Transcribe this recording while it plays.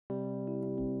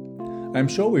I'm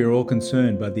sure we are all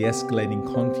concerned by the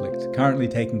escalating conflict currently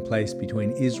taking place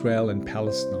between Israel and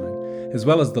Palestine, as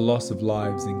well as the loss of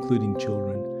lives, including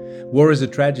children. War is a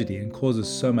tragedy and causes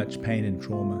so much pain and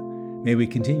trauma. May we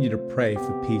continue to pray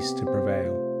for peace to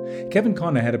prevail. Kevin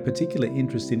Conner had a particular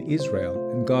interest in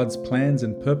Israel and God's plans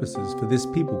and purposes for this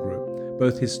people group,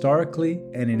 both historically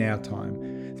and in our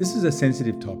time. This is a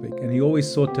sensitive topic, and he always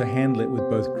sought to handle it with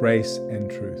both grace and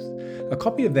truth. A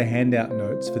copy of the handout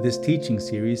notes for this teaching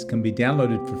series can be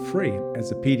downloaded for free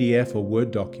as a PDF or Word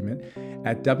document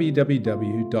at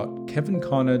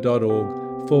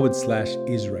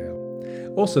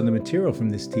www.kevinconner.org/Israel. Also, the material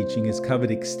from this teaching is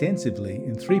covered extensively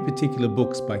in 3 particular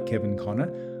books by Kevin Conner: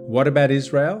 What About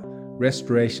Israel?,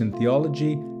 Restoration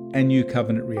Theology, and New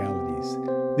Covenant Realities.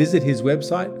 Visit his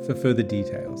website for further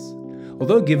details.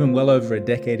 Although given well over a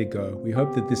decade ago, we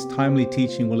hope that this timely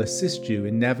teaching will assist you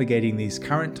in navigating these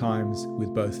current times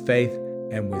with both faith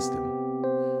and wisdom.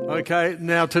 Okay,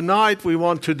 now tonight we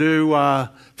want to do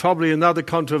probably another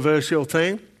controversial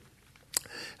thing.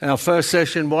 Our first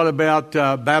session, what about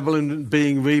Babylon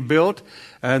being rebuilt?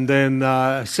 And then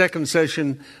second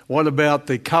session, what about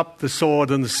the cup, the sword,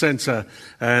 and the censer?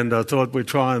 And I thought we'd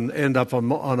try and end up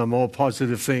on a more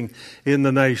positive thing in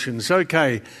the nations.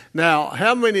 Okay, now,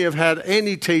 how many have had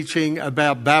any teaching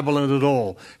about Babylon at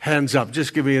all? Hands up,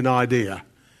 just give me an idea.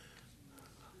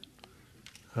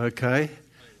 Okay.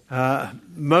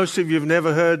 Most of you have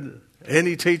never heard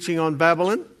any teaching on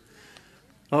Babylon?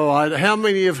 All right, how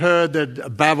many have heard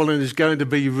that Babylon is going to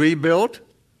be rebuilt?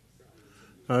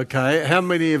 Okay, how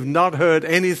many have not heard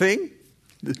anything?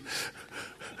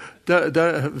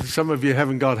 Some of you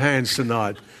haven't got hands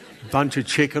tonight. Bunch of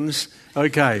chickens.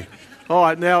 Okay. All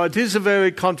right, now it is a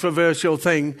very controversial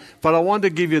thing, but I want to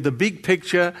give you the big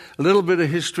picture, a little bit of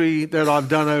history that I've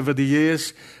done over the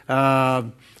years. A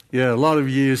lot of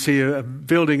years here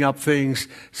building up things.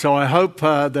 So I hope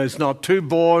that's not too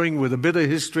boring with a bit of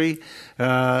history,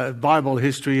 Bible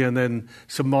history, and then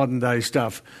some modern day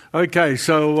stuff. Okay,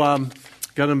 so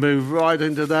going to move right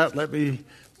into that. Let me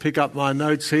pick up my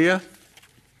notes here.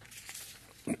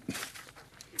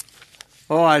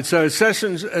 All right, so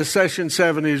session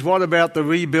 7 is what about the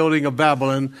rebuilding of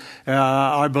Babylon?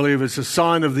 I believe it's a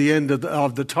sign of the end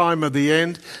of the time of the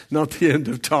end, not the end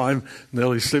of time.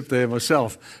 Nearly slipped there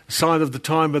myself. A sign of the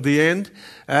time of the end.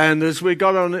 And as we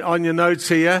got on your notes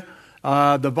here,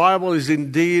 the Bible is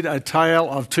indeed a tale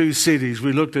of 2 cities.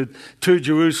 We looked at 2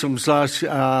 Jerusalems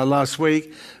last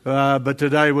week, but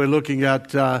today we're looking at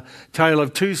tale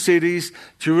of 2 cities,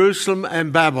 Jerusalem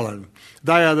and Babylon.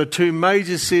 They are the 2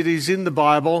 major cities in the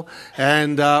Bible,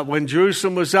 and when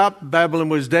Jerusalem was up, Babylon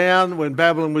was down. When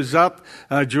Babylon was up,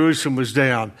 Jerusalem was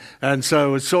down. And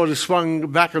so it sort of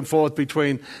swung back and forth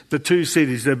between the 2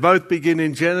 cities. They both begin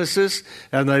in Genesis,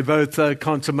 and they both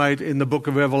consummate in the book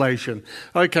of Revelation.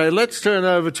 Okay, let's turn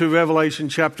over to Revelation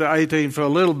chapter 18 for a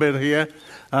little bit here,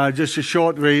 just a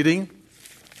short reading.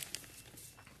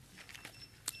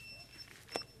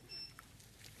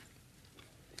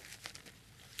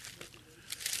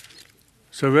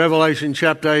 So Revelation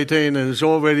chapter 18 has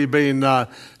already been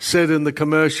said in the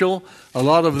commercial. A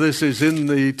lot of this is in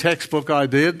the textbook I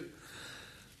did.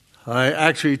 I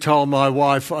actually told my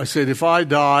wife, I said, if I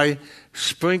die,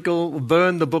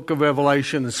 burn the book of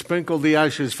Revelation and sprinkle the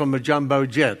ashes from a jumbo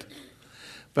jet.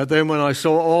 But then when I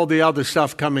saw all the other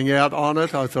stuff coming out on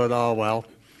it, I thought, oh well.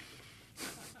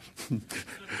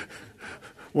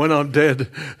 When I'm dead,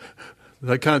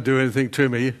 they can't do anything to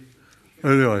me.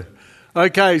 Anyway.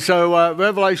 Okay, so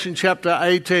Revelation chapter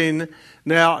 18.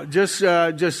 Now, just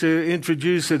to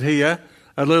introduce it here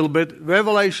a little bit,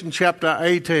 Revelation chapter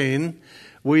 18,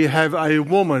 we have a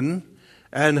woman,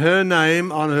 and her name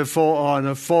on her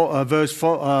verse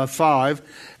 5,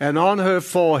 and on her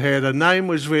forehead a name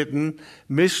was written,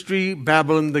 Mystery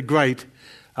Babylon the Great.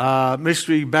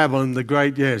 Mystery Babylon the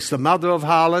Great, yes, the mother of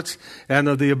harlots and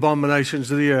of the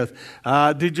abominations of the earth.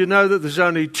 Did you know that there's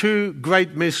only 2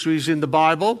 great mysteries in the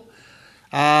Bible?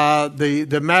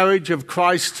 The marriage of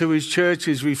Christ to his church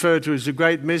is referred to as a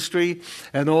great mystery,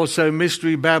 and also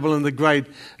Mystery Babylon the Great,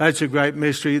 that's a great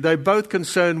mystery. They both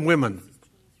concern women.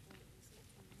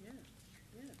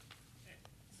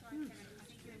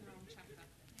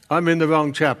 I'm in the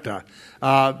wrong chapter.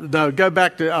 No, go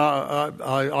back to,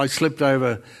 I slipped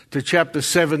over to chapter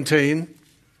 17.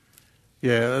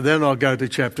 Yeah, then I'll go to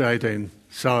chapter 18.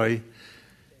 Sorry,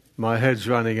 my head's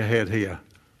running ahead here.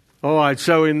 All right,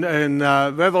 so in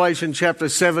Revelation chapter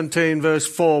 17, verse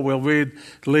 4, we'll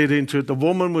lead into it. The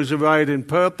woman was arrayed in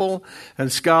purple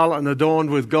and scarlet and adorned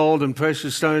with gold and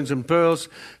precious stones and pearls,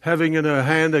 having in her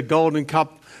hand a golden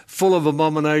cup full of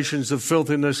abominations, the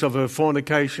filthiness of her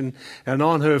fornication, and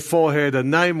on her forehead a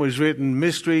name was written,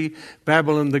 Mystery,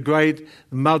 Babylon the Great,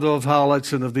 mother of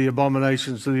harlots and of the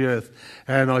abominations of the earth.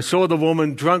 And I saw the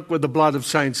woman drunk with the blood of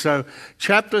saints. So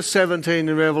chapter 17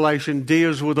 in Revelation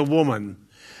deals with a woman,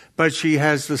 but she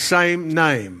has the same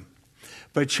name.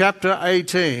 But chapter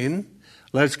 18,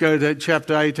 let's go to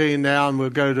chapter 18 now, and we'll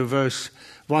go to verse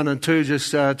 1 and 2,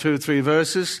 just 2 or 3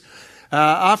 verses.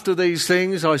 After these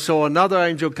things, I saw another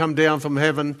angel come down from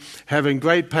heaven, having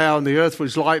great power, and the earth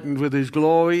was lightened with his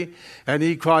glory. And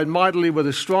he cried mightily with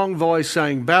a strong voice,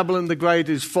 saying, Babylon the Great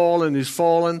is fallen,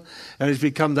 and has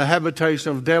become the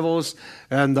habitation of devils,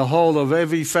 and the hole of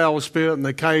every foul spirit, and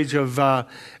the cage of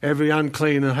every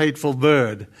unclean and hateful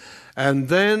bird. And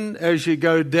then as you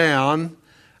go down,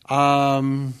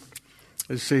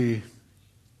 let's see.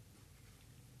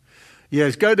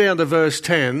 Yes, go down to verse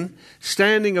 10.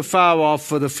 Standing afar off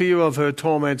for the fear of her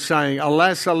torment, saying,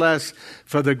 Alas, alas,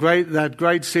 for that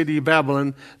great city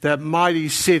Babylon, that mighty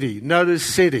city. Notice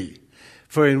city.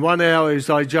 For in 1 hour is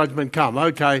thy judgment come.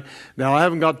 Okay, now I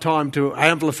haven't got time to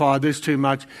amplify this too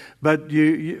much, but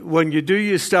when you do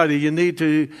your study, you need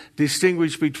to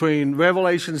distinguish between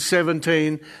Revelation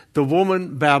 17, the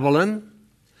woman Babylon,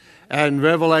 and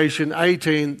Revelation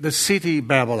 18, the city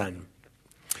Babylon.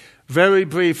 Very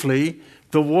briefly,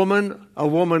 a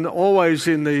woman always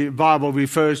in the Bible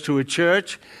refers to a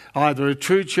church, either a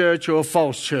true church or a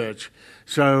false church.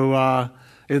 So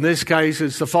in this case,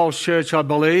 it's the false church, I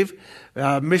believe.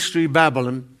 Mystery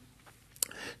Babylon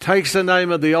takes the name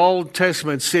of the Old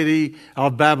Testament city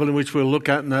of Babylon, which we'll look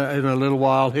at in a little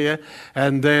while here.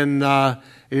 And then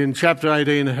in chapter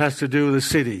 18, it has to do with the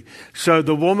city. So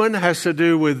the woman has to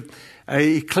do with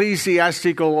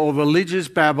ecclesiastical or religious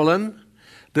Babylon.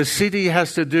 The city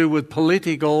has to do with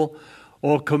political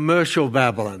or commercial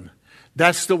Babylon.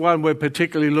 That's the one we're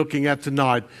particularly looking at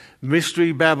tonight.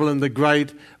 Mystery Babylon the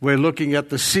Great. We're looking at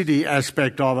the city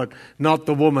aspect of it, not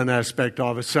the woman aspect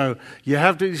of it. So you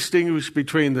have to distinguish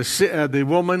between the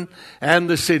woman and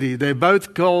the city. They're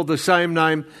both called the same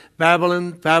name,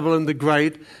 Babylon, Babylon the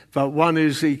Great, but one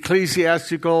is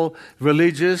ecclesiastical,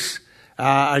 religious,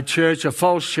 a church, a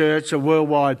false church, a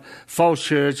worldwide false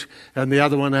church, and the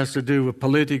other one has to do with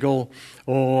political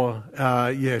or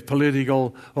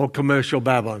commercial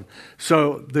Babylon.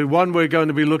 So the one we're going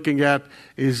to be looking at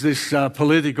is this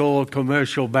political or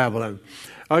commercial Babylon.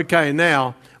 Okay,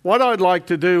 now what I'd like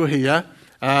to do here,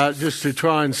 just to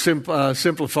try and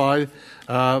simplify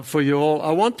for you all, I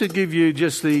want to give you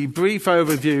just the brief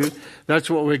overview.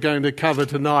 That's what we're going to cover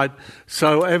tonight,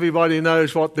 so everybody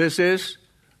knows what this is.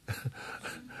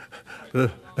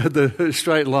 the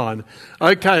straight line.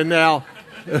 Okay, now,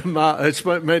 it's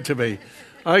meant to be.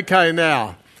 Okay,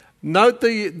 now, note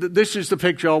this is the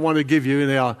picture I want to give you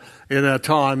in our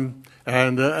time,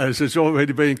 and as it's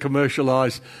already been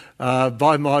commercialised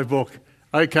by my book.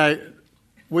 Okay,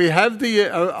 we have the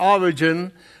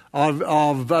origin of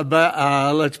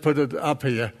let's put it up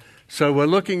here. So we're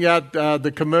looking at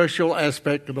the commercial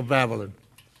aspect of Babylon.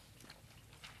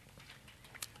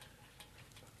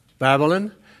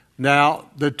 Babylon. Now,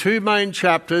 the two main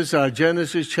chapters are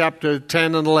Genesis chapter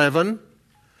 10 and 11.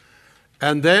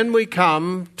 And then we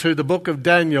come to the book of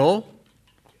Daniel.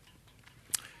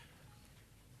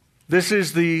 This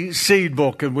is the seed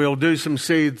book, and we'll do some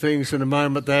seed things in a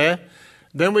moment there.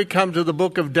 Then we come to the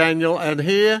book of Daniel, and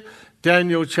here,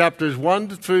 Daniel chapters 1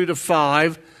 through to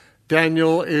 5,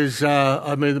 Babylon, is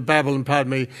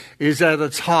at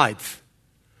its height.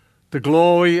 The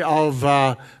glory of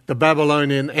the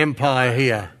Babylonian Empire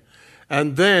here.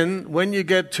 And then when you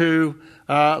get to,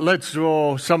 let's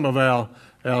draw some of our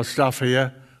stuff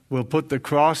here. We'll put the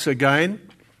cross again,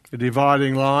 the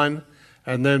dividing line,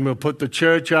 and then we'll put the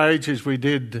church age as we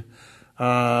did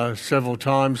several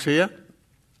times here.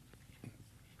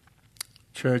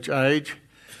 Church age.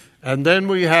 And then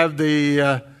we have the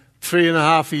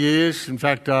 3.5 years. In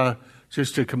fact,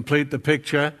 just to complete the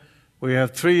picture, we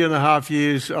have 3.5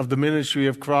 years of the ministry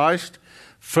of Christ.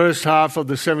 First half of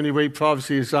the 70-week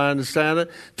prophecy, as I understand it.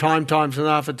 Times and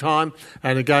half a time.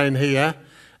 And again here.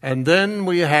 And then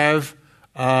we have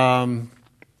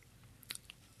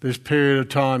this period of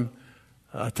time,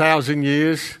 1,000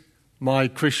 years, my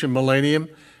Christian millennium.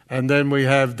 And then we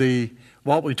have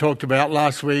what we talked about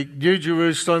last week, New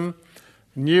Jerusalem,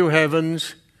 new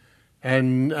heavens,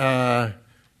 and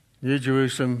New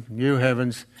Jerusalem, new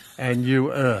heavens, and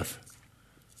new earth.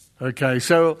 Okay,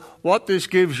 so what this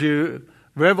gives you,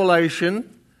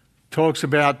 Revelation talks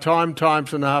about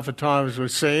times and a half a time as we've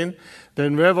seen.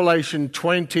 Then Revelation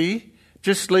 20,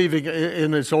 just leaving it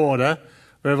in its order,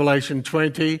 Revelation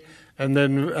 20, and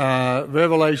then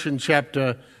Revelation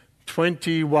chapter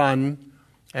 21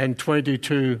 and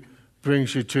 22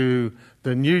 brings you to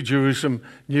the New Jerusalem,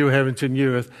 new heavens and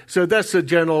new earth. So that's the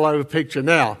general over picture.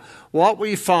 Now, what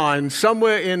we find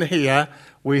somewhere in here,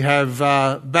 we have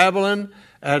Babylon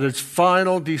at its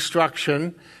final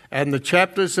destruction, and the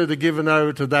chapters that are given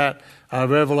over to that are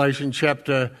Revelation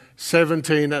chapter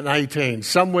 17 and 18,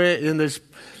 somewhere in this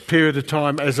period of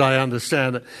time as I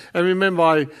understand it. And remember,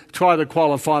 I try to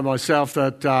qualify myself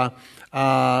that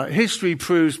history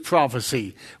proves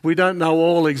prophecy. We don't know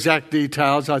all exact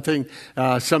details. I think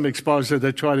some expositors,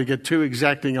 they try to get too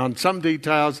exacting on some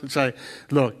details and say,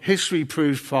 look, history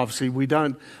proves prophecy. We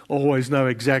don't always know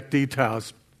exact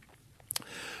details.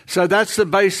 So that's the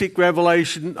basic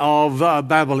revelation of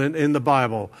Babylon in the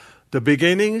Bible. The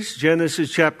beginnings,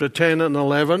 Genesis chapter 10 and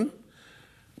 11,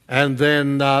 and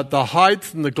then the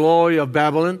height and the glory of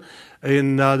Babylon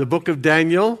in the book of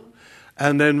Daniel,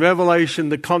 and then Revelation,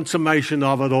 the consummation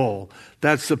of it all.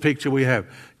 That's the picture we have.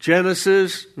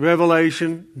 Genesis,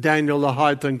 Revelation, Daniel, the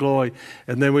height and glory,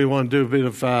 and then we want to do a bit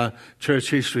of church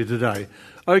history today.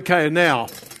 Okay, now,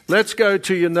 let's go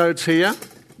to your notes here.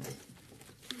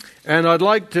 And I'd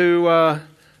like to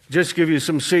just give you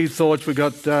some seed thoughts. We've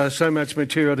got so much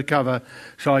material to cover,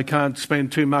 so I can't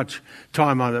spend too much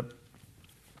time on it.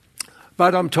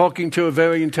 But I'm talking to a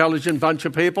very intelligent bunch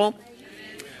of people.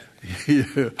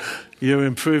 You're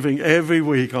improving every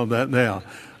week on that now.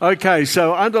 Okay,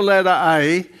 so under letter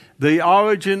A, the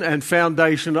origin and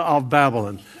foundation of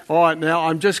Babylon. All right, now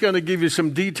I'm just going to give you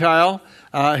some detail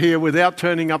here without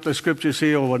turning up the scriptures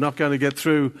here, or we're not going to get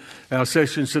through our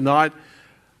sessions tonight.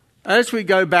 As we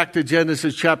go back to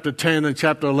Genesis chapter 10 and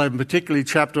chapter 11, particularly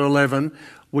chapter 11,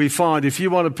 we find, if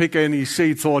you want to pick any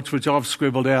seed thoughts, which I've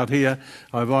scribbled out here,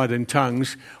 I write in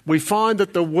tongues, we find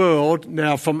that the world,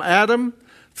 now from Adam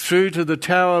through to the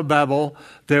Tower of Babel,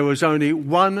 there was only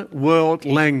one world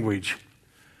language.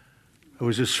 It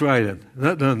was Australian.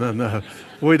 No.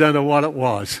 We don't know what it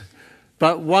was.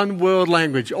 But one world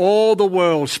language. All the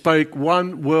world spoke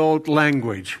one world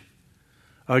language.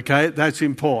 Okay, that's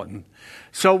important.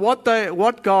 So what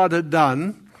God had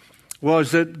done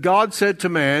was that God said to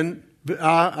man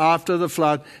after the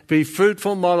flood, be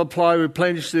fruitful, multiply,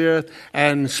 replenish the earth,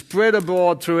 and spread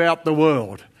abroad throughout the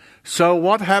world. So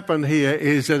what happened here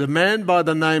is that a man by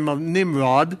the name of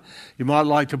Nimrod, you might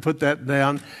like to put that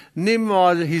down,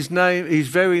 Nimrod, his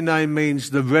very name means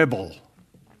the rebel.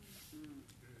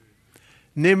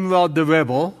 Nimrod the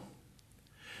rebel.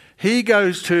 He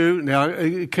goes to,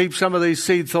 now keep some of these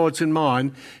seed thoughts in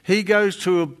mind, he goes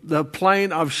to the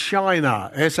plain of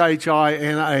Shinar,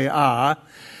 Shinar,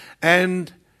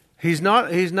 and his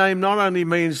name not only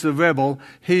means the rebel,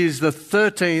 he is the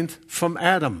 13th from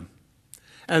Adam.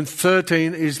 And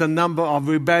 13 is the number of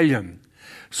rebellion.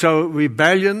 So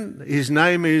rebellion, his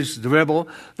name is the rebel.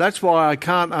 That's why I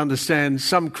can't understand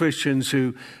some Christians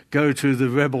who go to the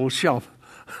rebel shop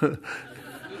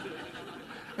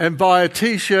and buy a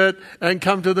T-shirt and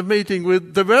come to the meeting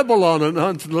with the rebel on it.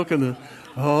 I'm looking at,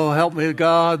 oh, help me,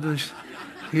 God.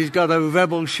 He's got a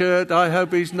rebel shirt. I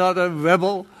hope he's not a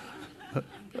rebel.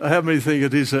 How many think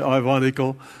it is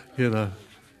ironical?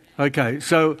 Okay,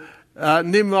 so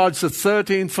Nimrod's the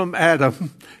 13th from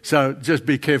Adam. So just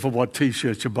be careful what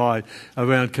T-shirts you buy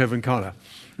around Kevin Connor.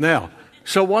 Now,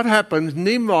 so what happens?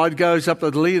 Nimrod goes up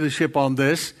to the leadership on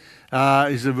this.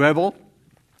 He's a rebel.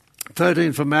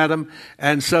 13 from Adam,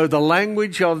 and so the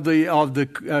language of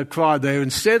the cry there,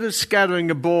 instead of scattering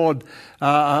abroad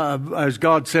as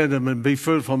God said them and be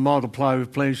fruitful, multiply,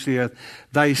 replenish the earth,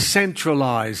 they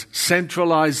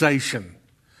centralization.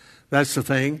 That's the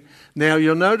thing. Now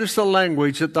you'll notice the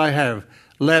language that they have.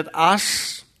 Let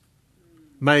us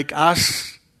make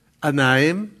us a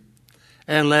name,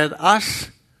 and let us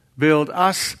build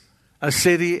us a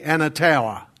city and a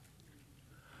tower.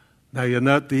 Now you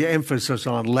note the emphasis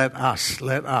on let us.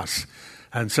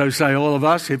 And so say all of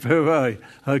us, hip hooray.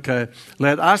 Okay.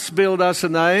 Let us build us a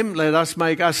name, let us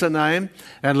make us a name,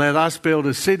 and let us build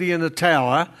a city and a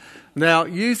tower. Now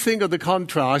you think of the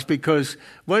contrast, because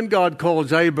when God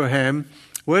calls Abraham,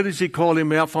 where does he call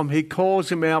him out from? He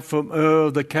calls him out from Ur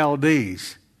of the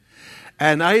Chaldees.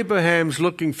 And Abraham's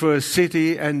looking for a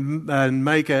city and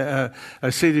make a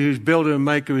city whose builder and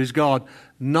maker is God,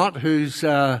 not whose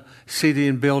city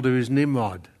and builder is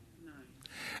Nimrod. No.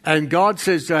 And God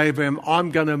says to Abraham, I'm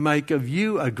going to make of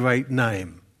you a great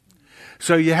name.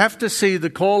 So you have to see the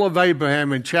call of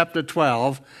Abraham in chapter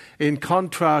 12 in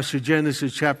contrast to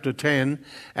Genesis chapter 10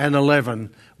 and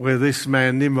 11, where this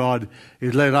man Nimrod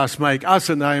is, let us make us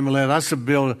a name and let us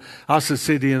build us a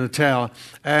city and a tower.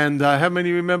 And how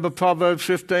many remember Proverbs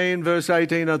 15 verse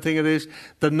 18, I think it is?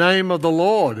 The name of the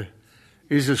Lord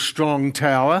is a strong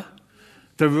tower.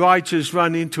 the righteous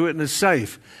run into it and are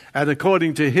safe. And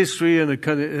according to history and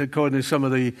according to some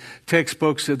of the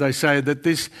textbooks, they say that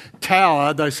this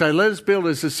tower, they say, let us build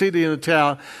us a city and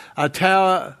a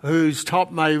tower whose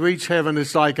top may reach heaven.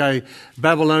 It's like a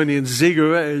Babylonian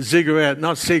ziggurat,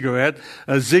 not cigarette,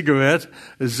 a ziggurat,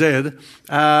 a Z,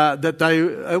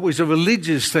 it was a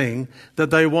religious thing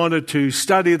that they wanted to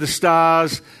study the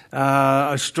stars,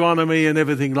 astronomy and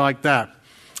everything like that.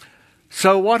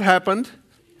 So what happened?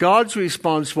 God's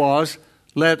response was,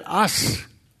 let us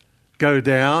go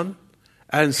down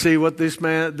and see what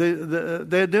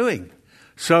they're doing.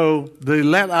 So the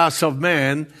let us of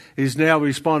man is now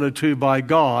responded to by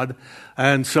God.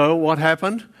 And so what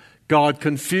happened? God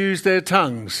confused their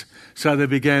tongues. So they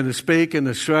began to speak in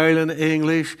Australian,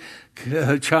 English,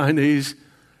 Chinese,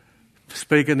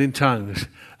 speaking in tongues.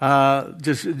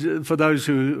 Just for those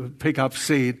who pick up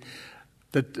seed,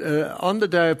 that on the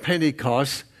day of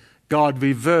Pentecost, God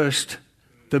reversed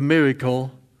the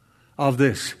miracle of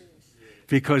this.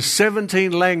 Because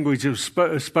 17 languages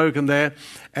spoken there,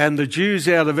 and the Jews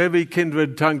out of every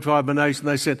kindred, tongue, tribe, and nation,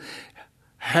 they said,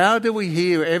 how do we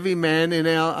hear every man in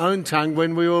our own tongue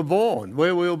when we were born,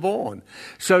 where we were born?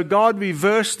 So God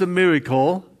reversed the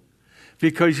miracle,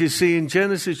 because you see in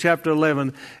Genesis chapter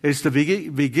 11, it's the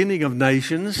beginning of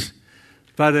nations,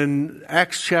 but in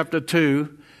Acts chapter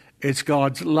 2, it's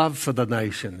God's love for the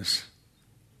nations.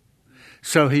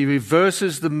 So he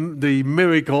reverses the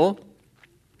miracle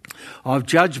of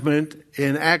judgment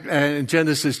in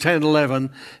Genesis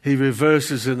 10:11, he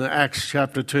reverses in Acts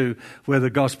chapter 2, where the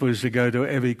gospel is to go to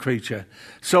every creature.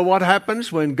 So what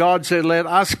happens when God said, let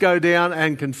us go down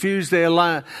and confuse their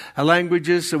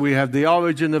languages, so we have the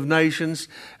origin of nations.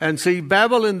 And see,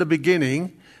 Babel in the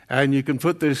beginning, and you can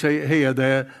put this here,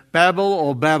 there, Babel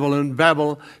or Babylon,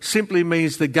 Babel simply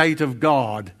means the gate of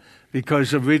God,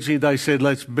 because originally they said,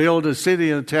 let's build a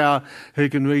city and a tower who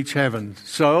can reach heaven.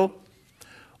 So,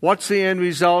 what's the end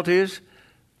result is?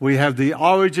 We have the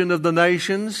origin of the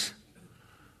nations,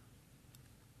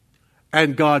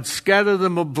 and God scattered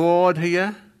them abroad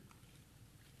here.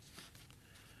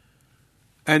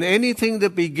 And anything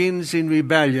that begins in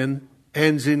rebellion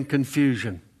ends in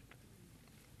confusion.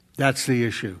 That's the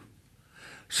issue.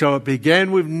 So it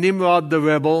began with Nimrod the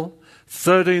rebel,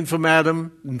 13 from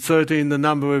Adam, and 13 the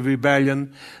number of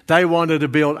rebellion. They wanted to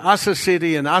build us a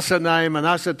city and us a name and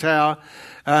us a tower,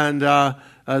 and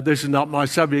this is not my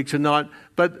subject tonight,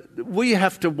 but we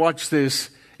have to watch this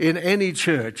in any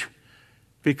church,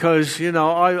 because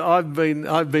I've been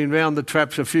round the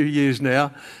traps a few years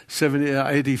now,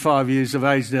 85 years of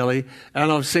age nearly,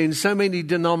 and I've seen so many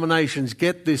denominations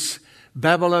get this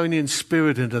Babylonian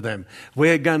spirit into them.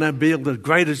 We're going to build the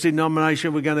greatest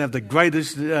denomination, we're going to have the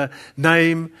greatest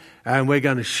name, and we're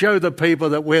going to show the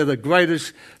people that we're the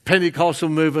greatest Pentecostal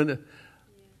movement.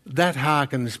 That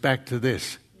harkens back to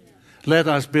this. Let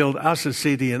us build us a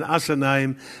city and us a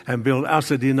name and build us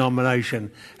a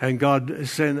denomination. And God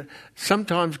said,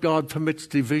 sometimes God permits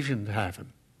division to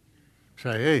happen.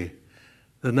 Say, hey,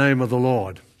 the name of the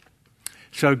Lord.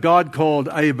 So God called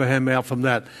Abraham out from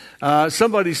that.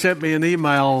 Somebody sent me an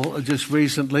email just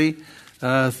recently.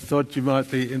 Thought you might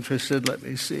be interested. Let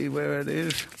me see where it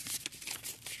is.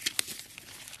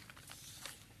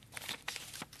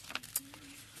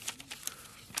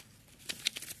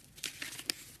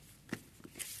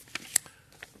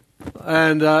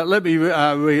 And let me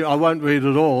read, I won't read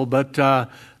it all, but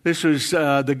this was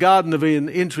the Garden of Eden,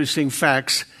 interesting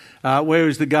facts. Where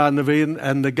is the Garden of Eden?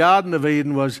 And the Garden of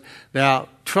Eden was, now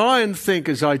try and think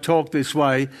as I talk this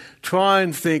way, try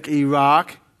and think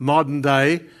Iraq, modern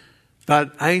day,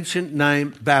 but ancient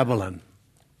name Babylon.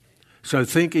 So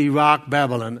think Iraq,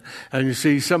 Babylon. And you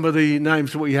see some of the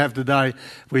names that we have today,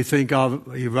 we think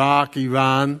of Iraq,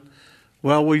 Iran.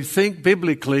 Well, we think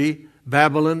biblically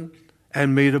Babylon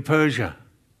and Medo-Persia.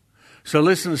 So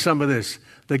listen to some of this.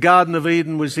 The Garden of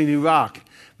Eden was in Iraq.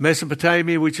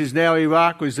 Mesopotamia, which is now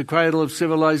Iraq, was the cradle of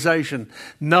civilization.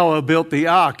 Noah built the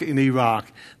ark in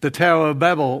Iraq. The Tower of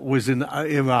Babel was in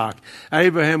Iraq.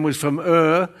 Abraham was from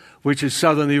Ur, which is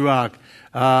southern Iraq.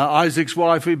 Isaac's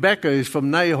wife Rebekah is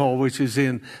from Nahor, which is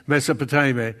in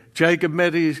Mesopotamia. Jacob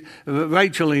met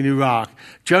Rachel in Iraq.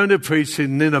 Jonah preached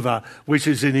in Nineveh, which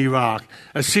is in Iraq.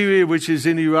 Assyria, which is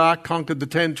in Iraq, conquered the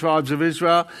 10 tribes of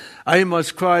Israel.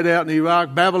 Amos cried out in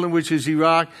Iraq. Babylon, which is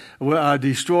Iraq,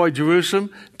 destroyed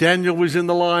Jerusalem. Daniel was in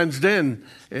the lion's den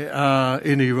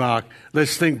in Iraq.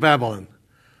 Let's think Babylon.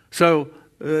 So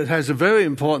it has a very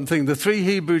important thing. The 3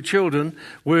 Hebrew children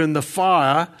were in the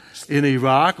fire in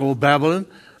Iraq or Babylon.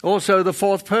 Also, the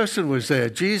 4th person was there,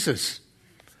 Jesus.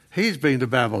 He's been to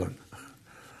Babylon.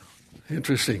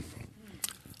 Interesting.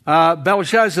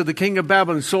 Belshazzar, the king of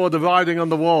Babylon, saw the writing on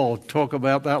the wall. Talk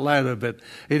about that later a bit.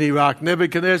 In Iraq,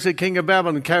 Nebuchadnezzar, king of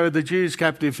Babylon, carried the Jews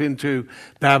captive into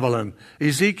Babylon.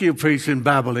 Ezekiel preached in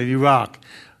Babylon, Iraq.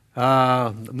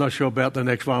 I'm not sure about the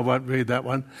next one. I won't read that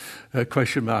one.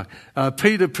 Question mark.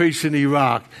 Peter preached in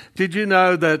Iraq. Did you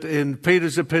know that in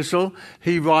Peter's epistle,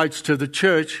 he writes to the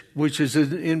church which is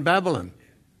in Babylon?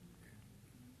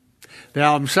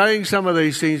 Now, I'm saying some of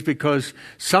these things because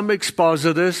some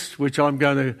expositors, which I'm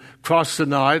going to cross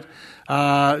tonight,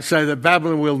 say that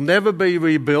Babylon will never be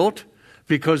rebuilt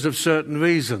because of certain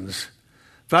reasons.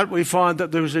 But we find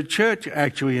that there is a church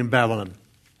actually in Babylon.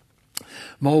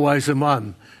 More ways than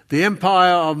one. The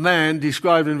empire of man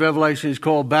described in Revelation is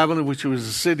called Babylon, which was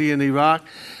a city in Iraq.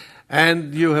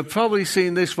 And you have probably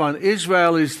seen this one.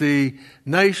 Israel is the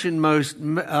nation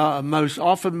most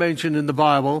often mentioned in the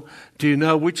Bible. Do you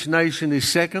know which nation is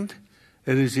second?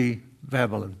 It is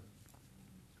Babylon.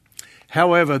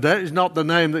 However, that is not the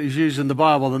name that is used in the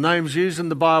Bible. The names used in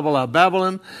the Bible are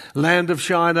Babylon, land of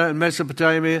Shinar, and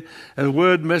Mesopotamia. And the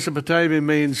word Mesopotamia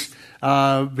means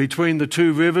between the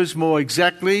two rivers, more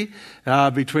exactly,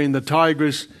 between the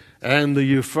Tigris and the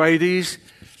Euphrates.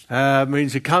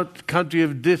 Means a country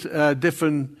of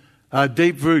different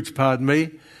deep roots,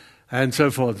 and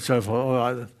so forth and so forth. All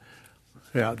right.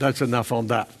 Yeah, that's enough on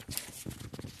that.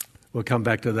 We'll come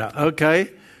back to that. Okay.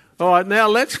 All right, now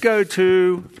let's go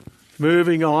to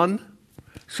moving on.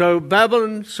 So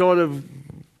Babylon sort of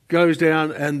goes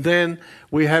down, and then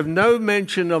we have no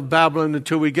mention of Babylon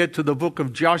until we get to the book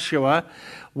of Joshua,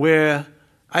 where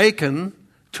Achan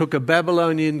took a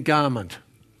Babylonian garment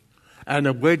and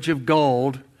a wedge of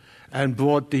gold and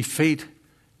brought defeat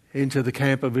into the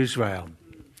camp of Israel.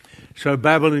 So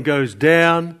Babylon goes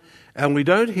down, and we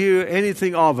don't hear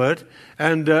anything of it.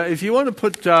 And if you want to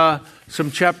put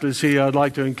some chapters here, I'd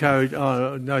like to encourage...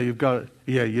 Oh, no, you've got it.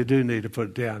 Yeah, you do need to put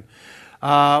it down.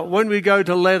 When we go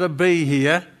to letter B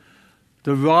here,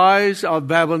 the rise of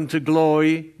Babylon to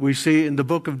glory, we see in the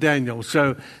book of Daniel.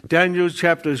 So Daniel's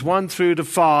chapters 1 through to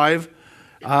 5,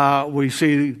 we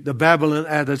see the Babylon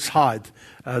at its height.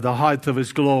 The height of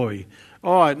its glory.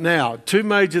 All right, now, two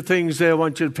major things there I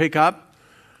want you to pick up.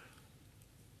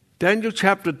 Daniel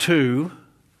chapter 2,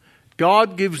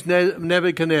 God gives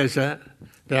Nebuchadnezzar,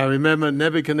 now remember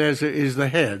Nebuchadnezzar is the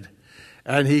head,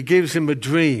 and he gives him a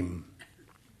dream.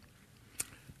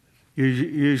 You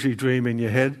usually dream in your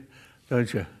head,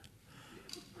 don't you?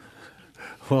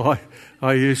 Well,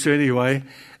 I used to anyway.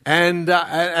 And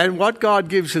what God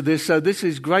gives to this, so this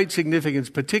is great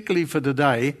significance, particularly for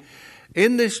today.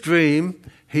 In this dream,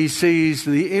 he sees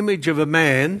the image of a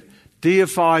man,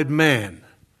 deified man.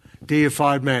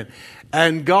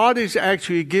 And God is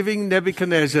actually giving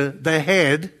Nebuchadnezzar the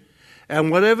head,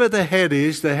 and whatever the head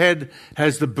is, the head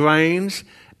has the brains,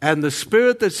 and the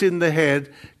spirit that's in the head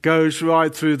goes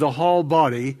right through the whole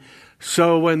body.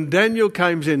 So when Daniel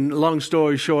comes in, long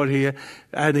story short here,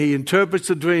 and he interprets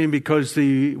the dream because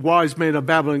the wise men of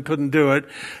Babylon couldn't do it,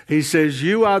 he says,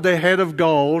 you are the head of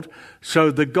gold.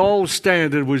 So the gold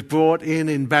standard was brought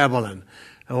in Babylon.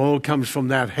 It all comes from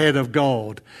that head of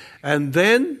gold. And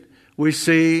then we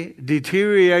see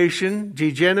degeneration,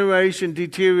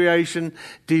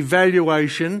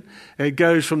 devaluation. It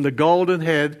goes from the golden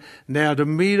head now to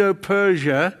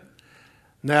Medo-Persia.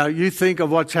 Now, you think of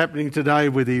what's happening today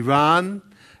with Iran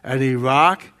and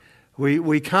Iraq.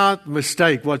 We can't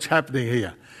mistake what's happening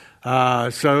here.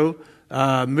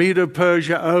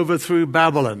 Medo-Persia overthrew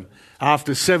Babylon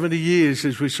after 70 years,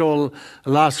 as we saw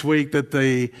last week, that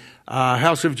the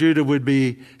house of Judah would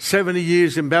be 70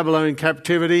 years in Babylonian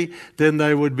captivity. Then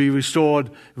they would be restored,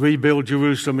 rebuild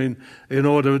Jerusalem in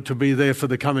order to be there for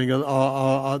the coming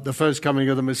of the first coming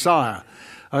of the Messiah.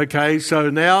 Okay,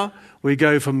 so now we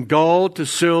go from gold to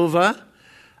silver,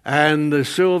 and the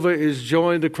silver is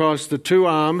joined across the two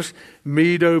arms,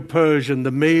 Medo-Persian,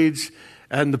 the Medes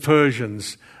and the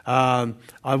Persians. I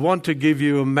want to give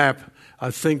you a map. I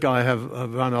think I have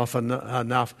run off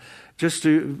enough just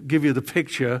to give you the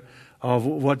picture of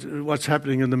what's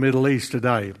happening in the Middle East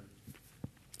today.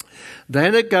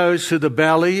 Then it goes to the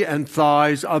belly and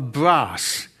thighs of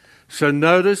brass. So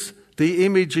notice the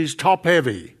image is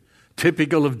top-heavy,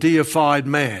 typical of deified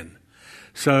man.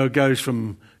 So it goes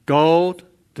from gold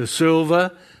to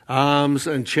silver, arms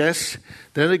and chests.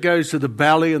 Then it goes to the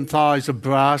belly and thighs of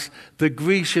brass, the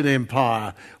Grecian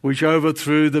Empire, which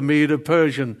overthrew the Medes and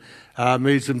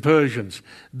Persians.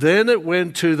 Then it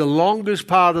went to the longest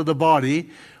part of the body,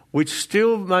 which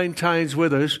still maintains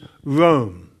with us,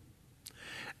 Rome.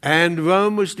 And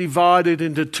Rome was divided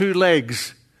into two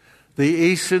legs, the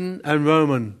Eastern and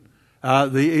Roman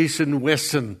the eastern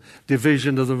western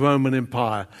division of the Roman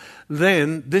Empire.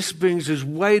 Then this brings us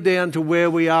way down to where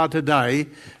we are today,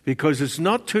 because it's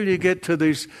not till you get to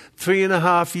these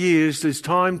 3.5 years, this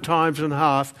times and a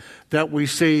half, that we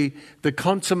see the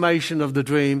consummation of the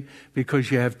dream,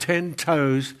 because you have 10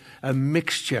 toes, a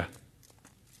mixture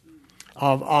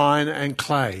of iron and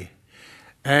clay.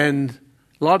 And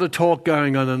a lot of talk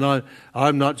going on, and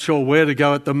I'm not sure where to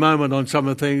go at the moment on some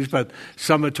of the things, but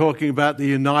some are talking about the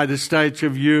United States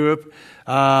of Europe,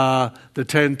 the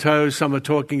 10 toes. Some are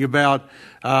talking about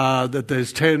that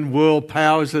there's 10 world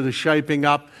powers that are shaping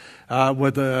up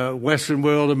with the Western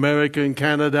world, America and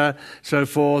Canada, so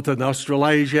forth, and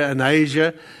Australasia and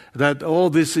Asia, that all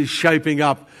this is shaping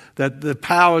up, that the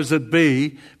powers that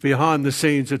be behind the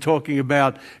scenes are talking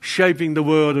about shaping the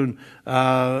world and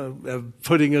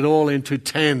putting it all into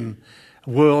 10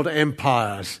 world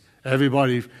empires.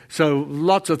 Everybody, so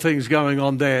lots of things going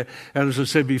on there. And as I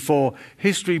said before,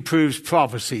 history proves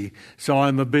prophecy. So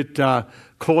I'm a bit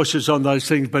cautious on those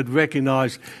things, but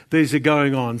recognize these are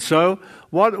going on. So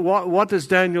what does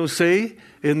Daniel see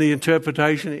in the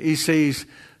interpretation? He sees,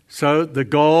 so the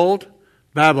gold,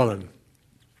 Babylon,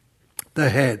 the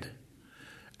head,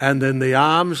 and then the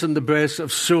arms and the breasts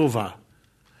of silver,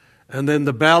 and then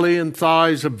the belly and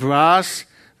thighs of brass,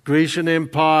 Grecian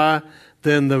Empire,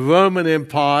 then the Roman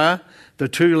Empire, the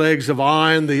 2 legs of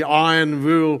iron, the iron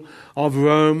rule of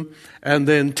Rome, and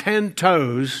then 10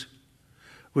 toes,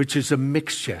 which is a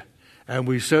mixture. And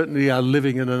we certainly are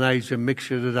living in an age of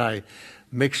mixture today,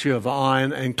 mixture of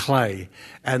iron and clay.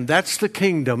 And that's the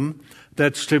kingdom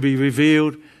that's to be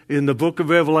revealed in the book of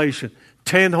Revelation.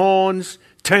 10 horns,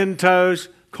 10 toes,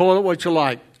 call it what you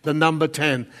like, the number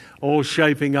 10, all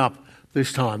shaping up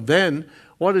this time. Then,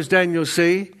 what does Daniel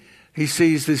see? He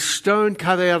sees this stone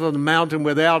cut out of the mountain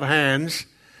without hands,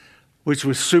 which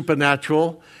was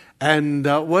supernatural. And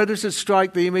where does it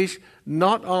strike the image?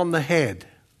 Not on the head.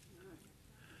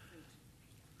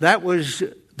 That was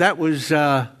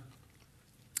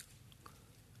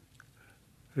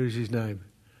who's his name?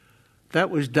 That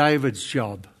was David's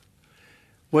job.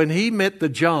 When he met the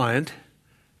giant,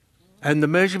 and the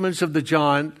measurements of the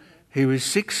giant, he was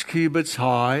 6 cubits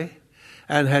high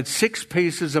and had 6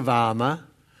 pieces of armor.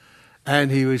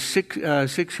 And he was 6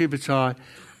 cubits high,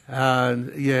 and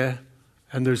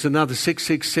there's another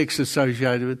 666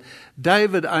 associated with it.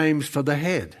 David aims for the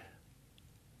head,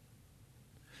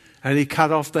 and he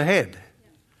cut off the head.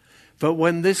 But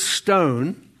when this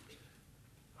stone,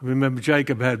 remember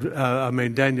Jacob had,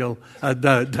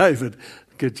 David,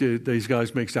 get these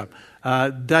guys mixed up.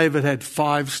 David had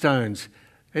 5 stones.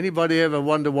 Anybody ever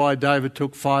wonder why David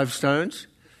took 5 stones?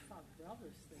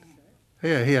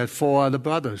 Yeah, he had 4 other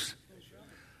brothers.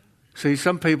 See,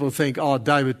 some people think,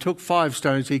 David took 5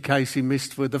 stones in case he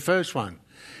missed with the first one.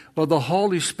 Well, the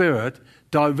Holy Spirit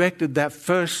directed that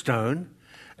first stone,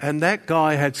 and that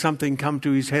guy had something come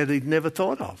to his head he'd never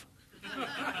thought of.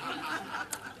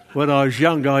 When I was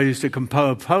young, I used to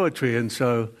compose poetry, and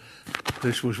so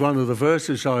this was one of the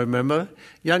verses I remember.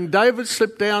 Young David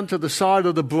slipped down to the side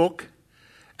of the brook,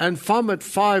 and from it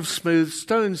 5 smooth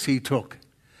stones he took.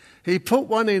 He put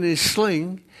one in his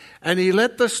sling, and he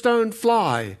let the stone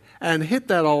fly, and hit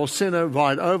that old sinner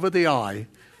right over the eye.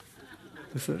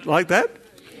 Like that?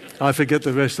 I forget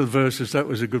the rest of the verses. That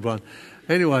was a good one.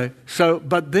 Anyway,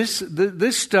 but this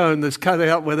stone that's cut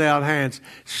out without hands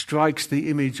strikes the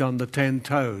image on the 10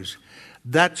 toes.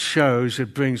 That shows,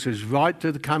 it brings us right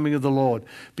to the coming of the Lord,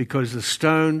 because the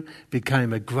stone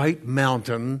became a great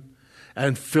mountain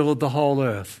and filled the whole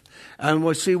earth. And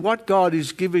we see what God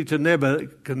is giving to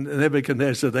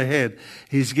Nebuchadnezzar the head.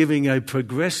 He's giving a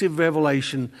progressive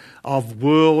revelation of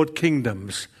world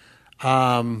kingdoms.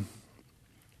 Let me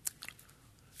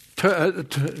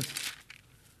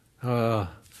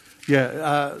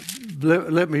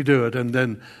do it, and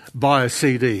then buy a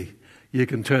CD. You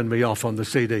can turn me off on the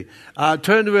CD.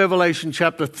 Turn to Revelation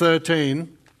chapter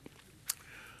 13.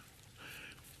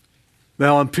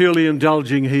 Now, I'm purely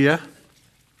indulging here.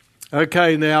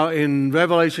 Okay, now in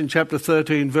Revelation chapter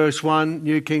 13, verse 1,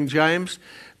 New King James,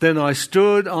 then I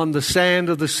stood on the sand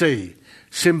of the sea.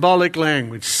 Symbolic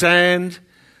language. Sand,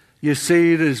 you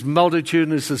see it as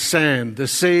multitudinous as sand. The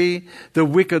sea, the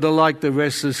wicked are like the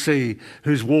restless sea,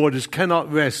 whose waters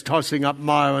cannot rest, tossing up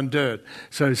mire and dirt.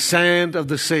 So sand of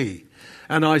the sea.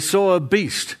 And I saw a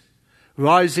beast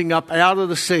rising up out of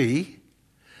the sea.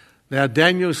 Now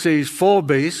Daniel sees 4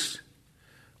 beasts,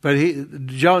 but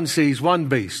John sees 1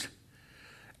 beast.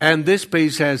 And this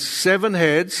beast has 7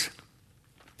 heads,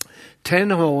 10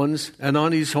 horns, and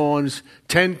on his horns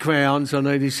 10 crowns, and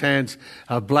on his hands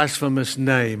a blasphemous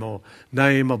name, or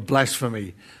name of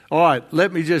blasphemy. All right,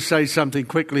 let me just say something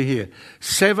quickly here.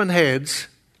 7 heads.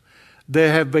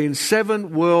 There have been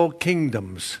 7 world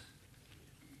kingdoms.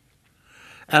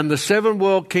 And the 7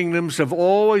 world kingdoms have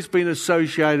always been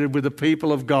associated with the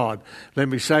people of God. Let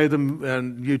me say them,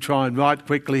 and you try and write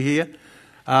quickly here.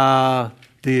 The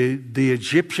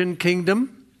Egyptian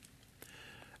kingdom,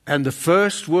 and the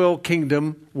first world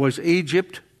kingdom was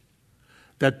Egypt,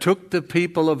 that took the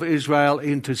people of Israel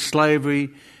into slavery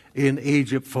in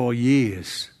Egypt for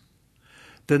years.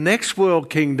 The next world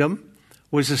kingdom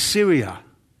was Assyria,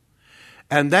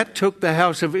 and that took the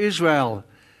house of Israel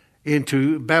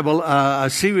into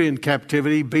Assyrian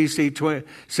captivity, BC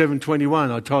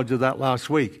 721. I told you that last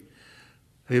week.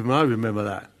 Even I remember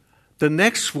that. The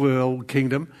next world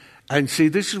kingdom, and see,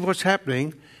 this is what's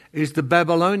happening, is the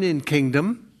Babylonian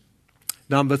kingdom,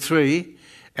 number 3,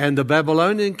 and the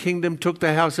Babylonian kingdom took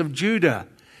the house of Judah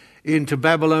into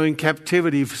Babylonian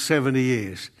captivity for 70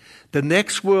 years. The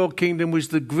next world kingdom was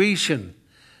the Grecian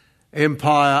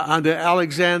Empire under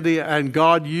Alexander, and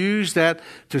God used that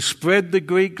to spread the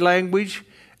Greek language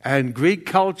and Greek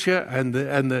culture, and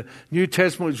the New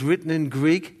Testament was written in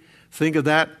Greek. Think of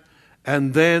that.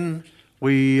 And then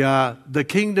the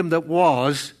kingdom that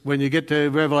was, when you get to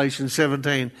Revelation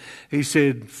 17, he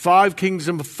said 5 kingdoms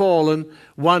have fallen,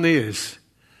 1 is.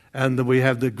 And we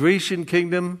have the Grecian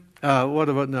kingdom. What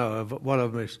have I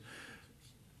missed?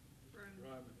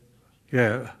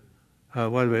 Yeah.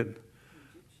 What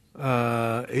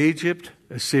about Egypt,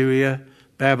 Assyria,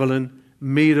 Babylon,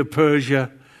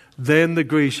 Medo-Persia, then the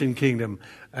Grecian kingdom.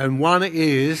 And 1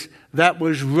 is, that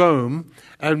was Rome,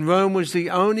 and Rome was the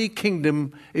only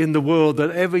kingdom in the world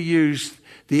that ever used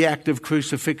the act of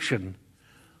crucifixion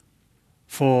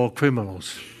for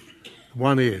criminals.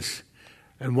 1 is.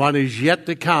 And 1 is yet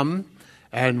to come,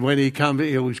 and when he comes,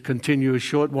 it will continue a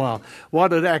short while.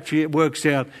 What it actually works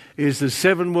out is the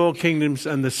 7 world kingdoms,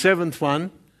 and the 7th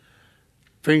one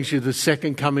brings you the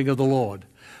second coming of the Lord.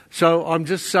 So I'm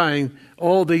just saying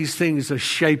all these things are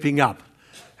shaping up.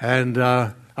 And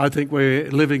I think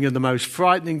we're living in the most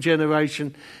frightening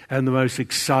generation and the most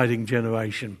exciting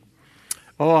generation.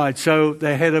 All right, so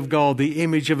the head of gold, the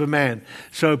image of a man.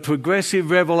 So progressive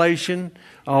revelation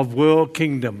of world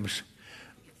kingdoms.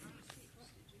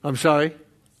 I'm sorry?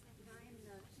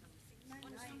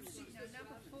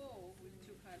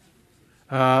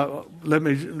 Let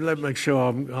me make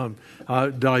sure I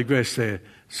digress there.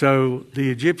 So the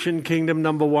Egyptian kingdom,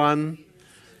 number 1,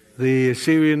 the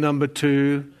Assyrian, number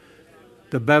 2,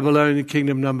 the Babylonian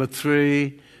kingdom, number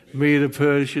 3,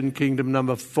 Medo-Persian kingdom,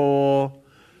 number 4,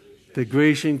 the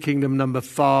Grecian kingdom, number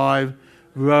 5,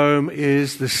 Rome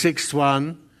is the 6th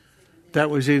one. That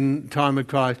was in time of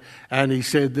Christ. And he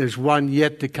said there's 1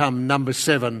 yet to come, number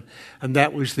 7, and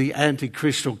that was the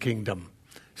Antichristal kingdom.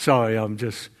 Sorry,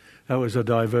 that was a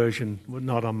diversion,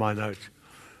 not on my notes.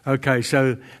 Okay,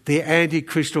 so the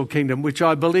Antichristal kingdom, which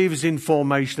I believe is in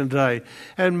formation today,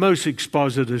 and most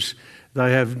expositors,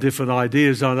 they have different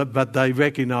ideas on it, but they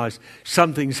recognize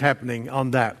something's happening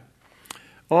on that.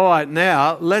 All right,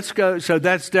 now let's go. So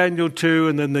that's Daniel 2,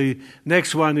 and then the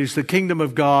next one is the kingdom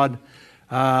of God,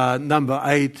 number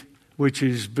 8, which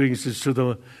brings us to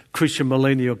the Christian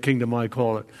millennial kingdom, I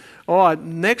call it. All right,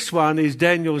 next one is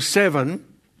Daniel 7,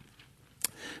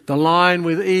 the lion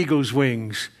with eagle's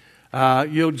wings.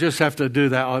 You'll just have to do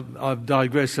that. I've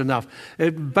digressed enough.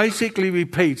 It basically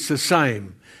repeats the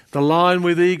same. The lion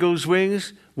with eagle's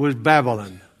wings was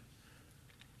Babylon.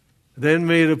 Then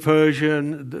Medo-Persia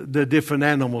and the different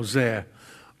animals there.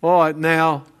 All right,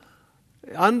 now,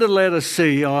 under letter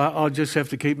C, I'll just have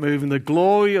to keep moving. The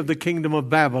glory of the kingdom of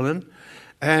Babylon.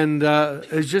 And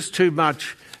it's just too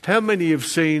much. How many have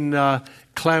seen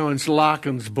Clarence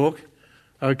Larkin's book?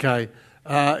 Okay.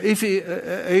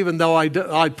 Even though I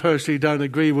personally don't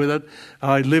agree with it,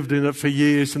 I lived in it for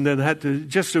years and then had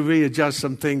to readjust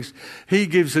some things. He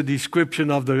gives a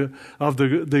description of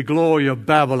the glory of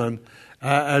Babylon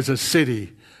as a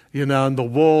city, and the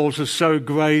walls are so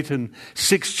great, and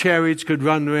 6 chariots could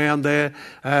run around there,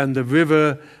 and the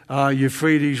river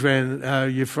Euphrates ran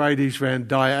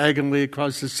diagonally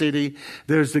across the city.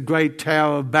 There's the great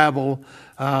Tower of Babel.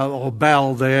 Or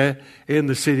Bel there in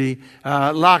the city.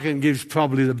 Larkin gives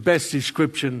probably the best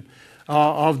description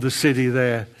of the city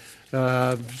there.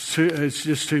 It's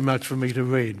just too much for me to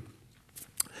read.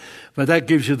 But that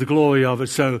gives you the glory of it.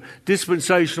 So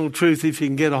dispensational truth, if you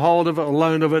can get a hold of it, a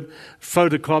loan of it,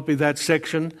 photocopy that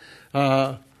section.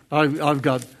 I've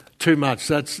got too much.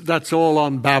 That's all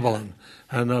on Babylon.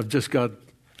 And I've just got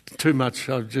too much.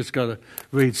 I've just got to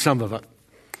read some of it.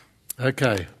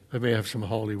 Okay, let me have some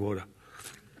holy water.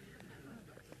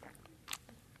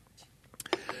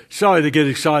 Sorry to get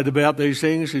excited about these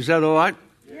things. Is that all right?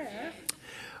 Yeah.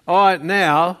 All right,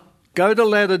 now go to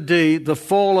letter D, the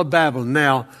fall of Babylon.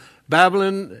 Now,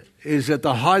 Babylon is at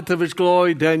the height of its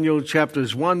glory, Daniel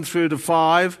chapters 1 through to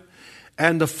 5.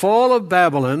 And the fall of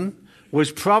Babylon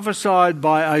was prophesied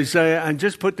by Isaiah. And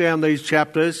just put down these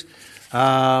chapters.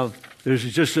 This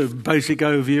is just a basic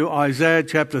overview. Isaiah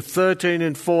chapter 13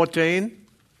 and 14.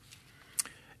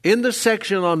 In the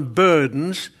section on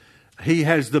burdens, he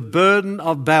has the burden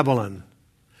of Babylon.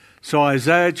 So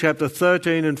Isaiah chapter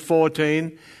 13 and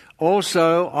 14.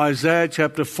 Also Isaiah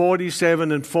chapter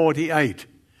 47 and 48.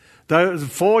 Those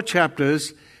 4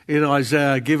 chapters in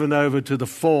Isaiah are given over to the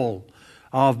fall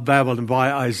of Babylon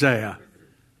by Isaiah.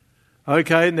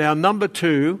 Okay, now number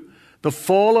 2, the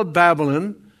fall of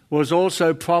Babylon was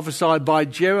also prophesied by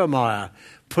Jeremiah.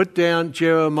 Put down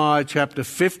Jeremiah chapter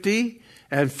 50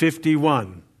 and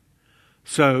 51.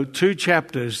 So 2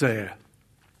 chapters there,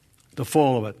 the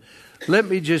fall of it. Let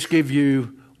me just give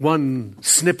you one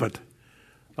snippet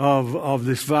of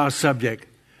this vast subject.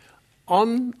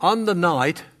 On the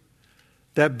night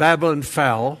that Babylon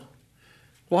fell,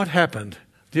 what happened?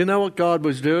 Do you know what God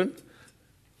was doing?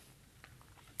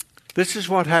 This is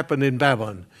what happened in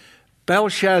Babylon.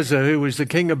 Belshazzar, who was the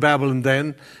king of Babylon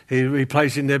then, he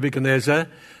replacing Nebuchadnezzar,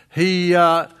 he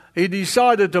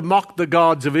decided to mock the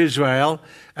gods of Israel,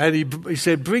 and he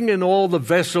said, bring in all the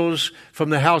vessels from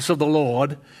the house of the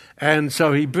Lord. And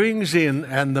so he brings in,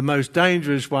 and the most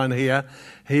dangerous one here,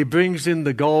 he brings in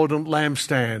the golden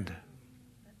lampstand.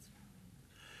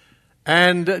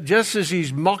 And just as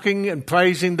he's mocking and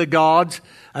praising the gods,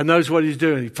 and knows what he's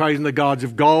doing, he's praising the gods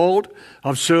of gold,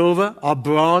 of silver, of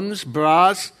bronze,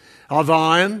 brass, of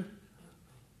iron.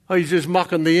 Oh, he's just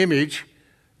mocking the image,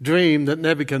 dream that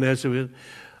Nebuchadnezzar was.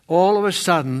 All of a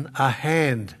sudden, a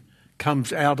hand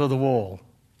comes out of the wall.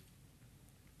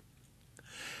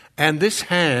 And this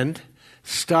hand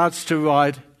starts to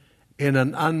write in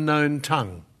an unknown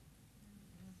tongue.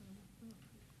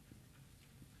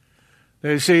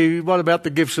 Now you see, what about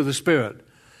the gifts of the Spirit?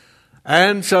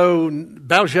 And so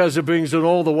Belshazzar brings in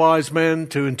all the wise men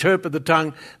to interpret the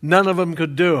tongue. None of them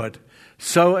could do it.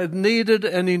 So it needed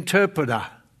an interpreter.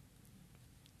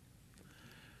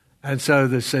 And so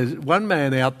there says one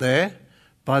man out there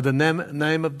by the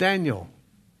name of Daniel.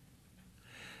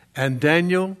 And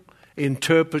Daniel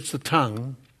interprets the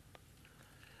tongue.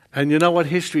 And you know what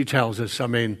history tells us? I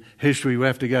mean, history, we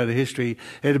have to go to history.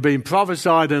 It had been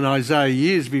prophesied in Isaiah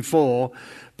years before.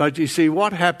 But you see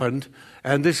what happened,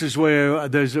 and this is where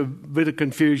there's a bit of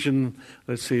confusion.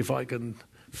 Let's see if I can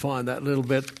find that little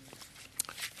bit.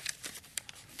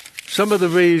 Some of the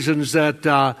reasons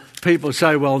that people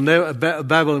say, well,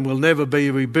 Babylon will never be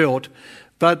rebuilt.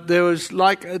 But there was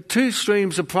like 2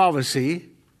 streams of prophecy.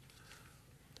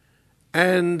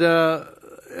 And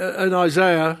in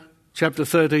Isaiah chapter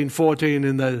 13,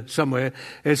 14 somewhere,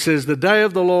 it says, the day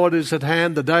of the Lord is at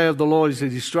hand, the day of the Lord is a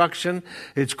destruction,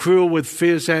 it's cruel with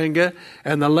fierce anger,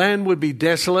 and the land would be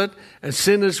desolate, and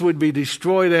sinners would be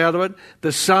destroyed out of it,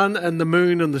 the sun and the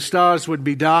moon and the stars would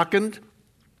be darkened,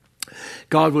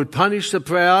 God would punish the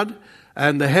proud,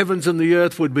 and the heavens and the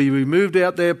earth would be removed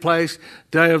out their place,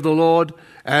 day of the Lord,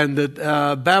 and that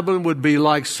Babylon would be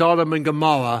like Sodom and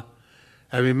Gomorrah.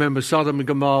 And remember, Sodom and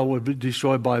Gomorrah would be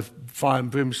destroyed by fire and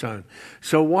brimstone.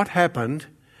 So what happened?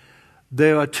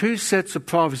 There are 2 sets of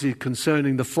prophecy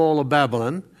concerning the fall of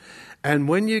Babylon. And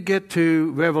when you get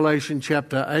to Revelation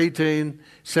chapter 18,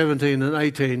 17 and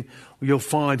 18, you'll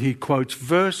find he quotes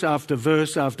verse after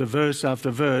verse after verse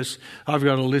after verse. I've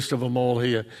got a list of them all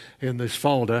here in this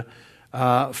folder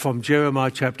from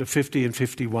Jeremiah chapter 50 and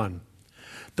 51.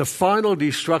 The final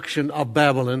destruction of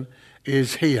Babylon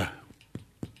is here.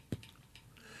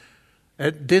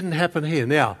 It didn't happen here.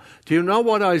 Now, do you know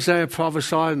what Isaiah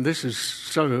prophesied? And this is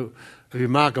so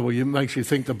remarkable, it makes you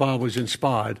think the Bible was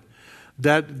inspired.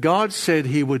 That God said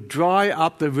he would dry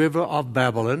up the river of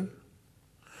Babylon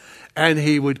and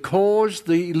he would cause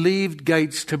the leaved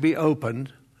gates to be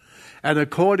opened. And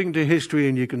according to history,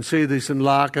 and you can see this in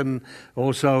Larkin,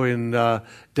 also in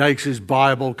Dakes'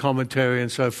 Bible commentary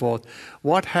and so forth,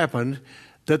 what happened?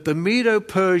 That the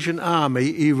Medo-Persian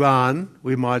army, Iran,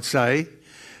 we might say,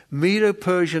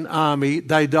 Medo-Persian army,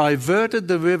 they diverted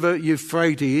the river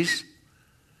Euphrates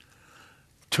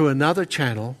to another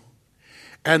channel,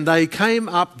 and they came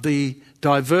up the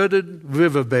diverted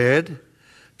riverbed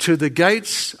to the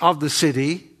gates of the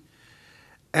city,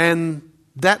 and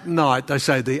that night, they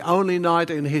say the only night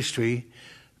in history,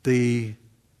 the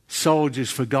soldiers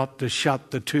forgot to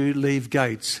shut the 2 leave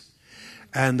gates,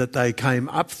 and that they came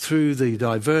up through the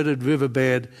diverted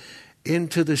riverbed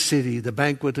into the city, the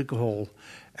banquet hall,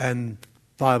 and the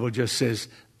Bible just says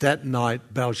that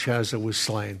night Belshazzar was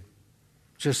slain.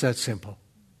 Just that simple.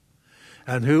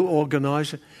 And who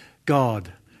organised it?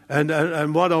 God.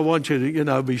 And what I want you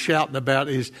to, be shouting about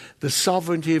is the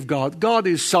sovereignty of God. God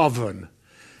is sovereign.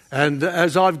 And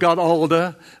as I've got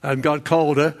older and got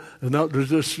colder, not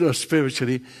just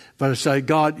spiritually, but I say,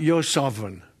 God, you're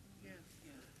sovereign.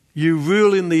 You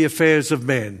rule in the affairs of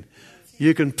men.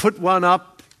 You can put one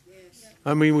up.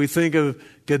 I mean, we think of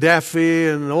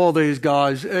Gaddafi and all these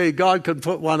guys. Hey, God can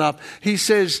put one up. He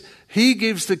says he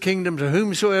gives the kingdom to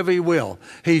whomsoever he will.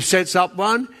 He sets up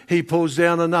one, he pulls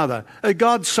down another.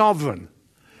 God's sovereign.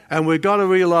 And we've got to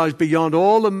realize beyond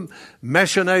all the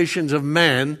machinations of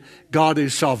man, God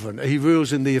is sovereign. He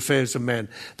rules in the affairs of man.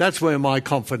 That's where my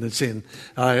confidence in.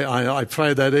 I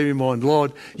pray that every morning.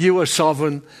 Lord, you are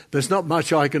sovereign. There's not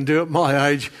much I can do at my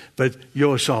age, but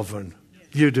you're sovereign.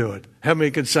 You do it. How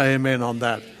many can say amen on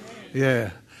that?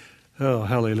 Yeah. Oh,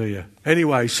 hallelujah.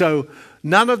 Anyway, so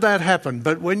none of that happened.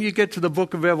 But when you get to the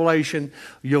book of Revelation,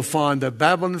 you'll find that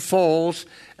Babylon falls,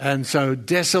 and so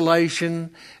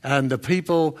desolation, and the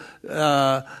people,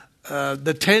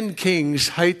 the 10 kings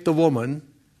hate the woman,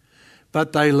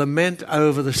 but they lament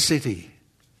over the city.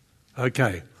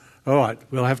 Okay. All right.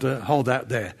 We'll have to hold that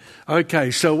there. Okay.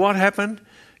 So what happened?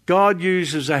 God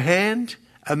uses a hand,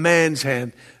 a man's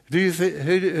hand. Who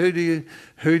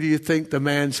do you think the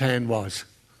man's hand was?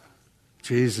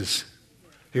 Jesus.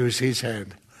 It was his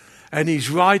hand. And he's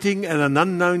writing in an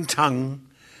unknown tongue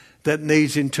that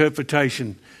needs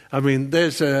interpretation. I mean,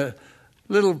 there's a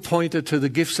little pointer to the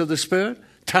gifts of the Spirit,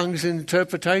 tongues and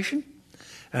interpretation.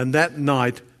 And that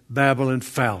night, Babylon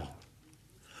fell.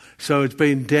 So it's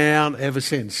been down ever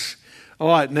since. All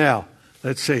right, now,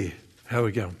 let's see how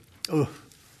we go. Oh.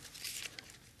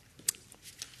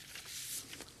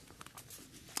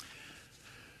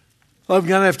 I'm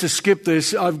going to have to skip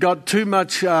this. I've got too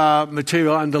much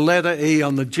material under letter E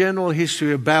on the general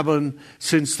history of Babylon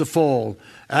since the fall.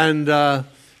 And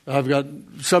I've got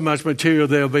so much material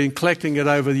there. I've been collecting it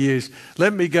over the years.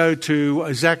 Let me go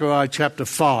to Zechariah chapter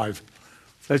 5.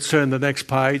 Let's turn to the next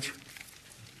page.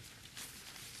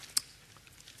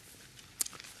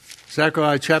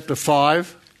 Zechariah chapter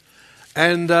 5.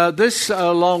 And this,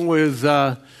 along with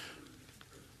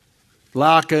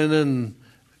Larkin and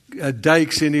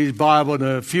Dakes in his Bible and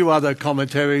a few other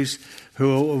commentaries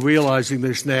who are realizing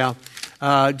this now,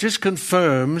 just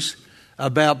confirms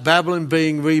about Babylon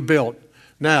being rebuilt.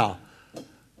 Now,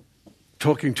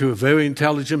 talking to a very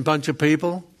intelligent bunch of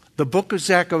people, the book of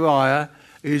Zechariah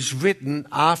is written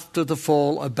after the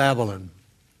fall of Babylon.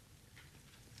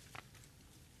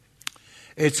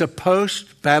 It's a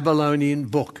post-Babylonian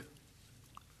book.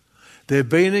 They've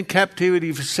been in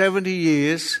captivity for 70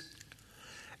 years,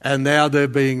 and now they're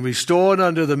being restored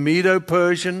under the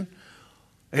Medo-Persian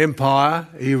Empire,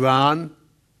 Iran,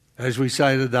 as we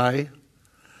say today.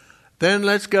 Then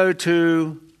let's go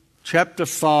to chapter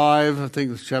 5. I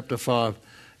think it's chapter 5.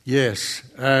 Yes.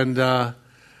 And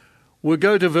we'll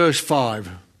go to verse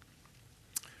 5.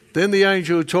 Then the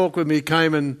angel who talked with me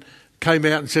came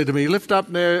out and said to me,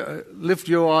 lift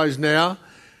your eyes now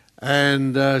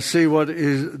and see what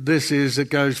this is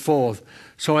that goes forth.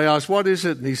 So I asked, what is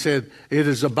it? And he said, it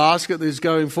is a basket that is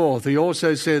going forth. He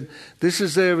also said, this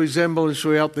is their resemblance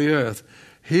throughout the earth.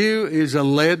 Here is a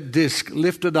lead disc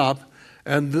lifted up,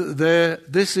 and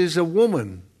this is a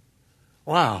woman.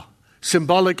 Wow.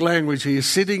 Symbolic language. He is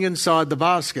sitting inside the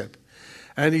basket.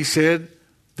 And he said,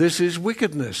 this is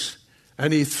wickedness.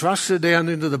 And he thrust her down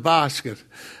into the basket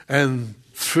and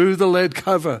threw the lead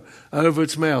cover over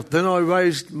its mouth. Then I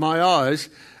raised my eyes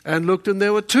and looked, and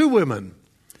there were 2 women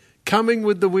coming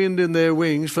with the wind in their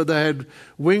wings, for they had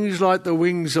wings like the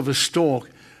wings of a stork.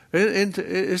 Isn't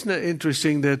it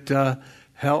interesting that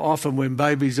how often when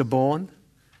babies are born,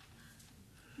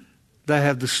 they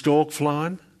have the stork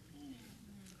flying?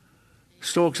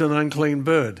 Stork's an unclean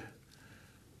bird.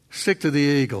 Stick to the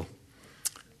eagle.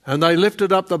 And they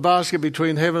lifted up the basket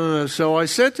between heaven and earth. So I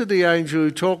said to the angel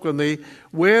who talked with me,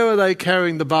 where are they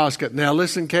carrying the basket? Now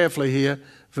listen carefully here,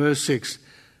 verse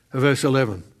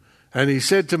 11. And he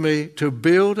said to me, to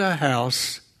build a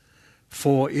house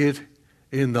for it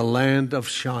in the land of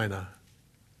Shinar.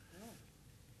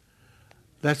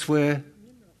 That's where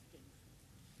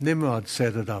Nimrod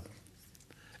set it up.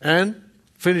 And,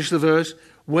 finish the verse,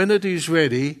 when it is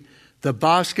ready, the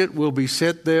basket will be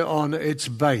set there on its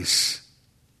base.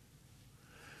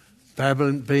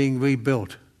 Babylon being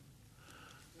rebuilt.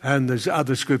 And there's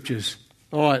other scriptures.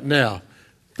 All right, now,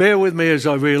 bear with me as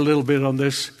I read a little bit on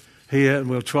this here, and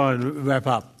we'll try and wrap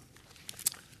up.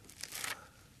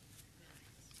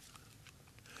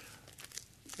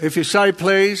 If you say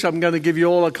please, I'm going to give you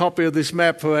all a copy of this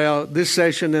map for this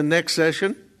session and next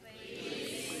session.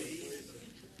 Please.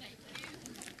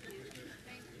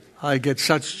 I get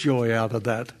such joy out of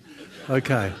that.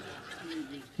 Okay.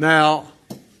 Now,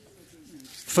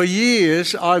 for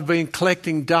years I've been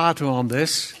collecting data on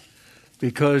this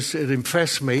because it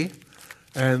impressed me.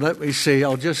 And let me see,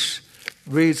 I'll just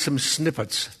read some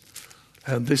snippets.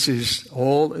 And this is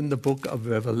all in the book of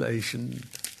Revelation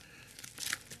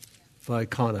by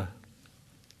Connor.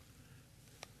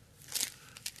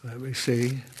 Let me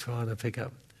see, trying to pick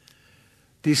up.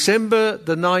 December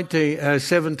the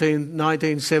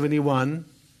 1971,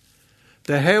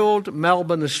 the Herald,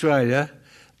 Melbourne, Australia,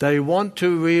 they want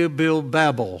to rebuild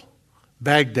Babel,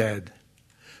 Baghdad.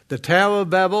 The Tower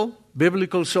of Babel,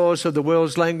 biblical source of the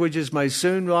world's languages, may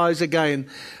soon rise again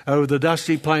over the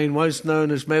dusty plain once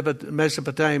known as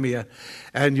Mesopotamia.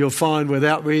 And you'll find,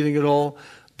 without reading it all,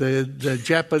 the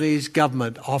Japanese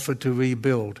government offered to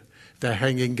rebuild the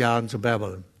Hanging Gardens of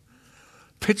Babylon.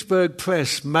 Pittsburgh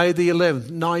Press, May the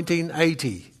 11th,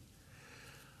 1980.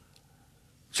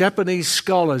 Japanese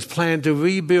scholars plan to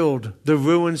rebuild the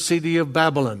ruined city of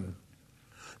Babylon.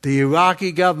 The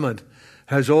Iraqi government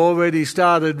has already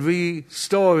started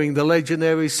restoring the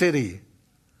legendary city.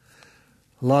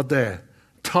 A lot there.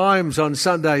 Times on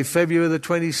Sunday, February the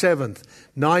 27th,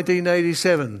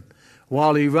 1987.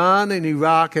 While Iran and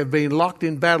Iraq have been locked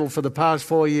in battle for the past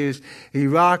 4 years,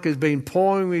 Iraq has been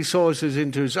pouring resources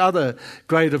into its other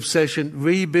great obsession,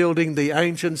 rebuilding the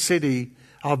ancient city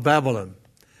of Babylon.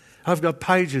 I've got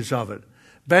pages of it.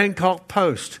 Bangkok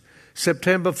Post,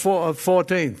 September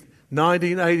 14th,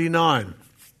 1989.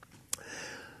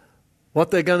 What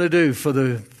they're going to do for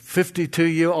the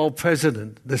 52-year-old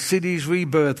president. The city's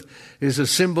rebirth is a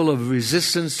symbol of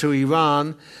resistance to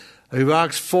Iran,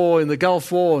 Iraq's fall in the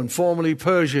Gulf War, and formerly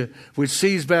Persia, which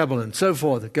seized Babylon, so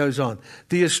forth. It goes on.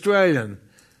 The Australian,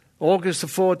 August the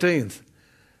 14th.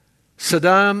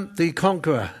 Saddam the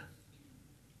Conqueror.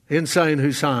 Insane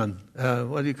Hussein.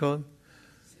 What do you call him?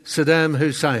 Saddam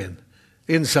Hussein.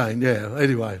 Insane, yeah.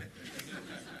 Anyway.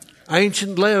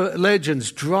 Ancient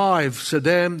legends drive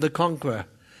Saddam the Conqueror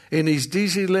in his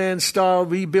Disneyland-style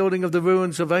rebuilding of the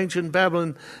ruins of ancient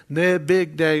Babylon near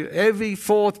Baghdad. Every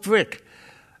fourth brick.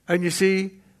 And you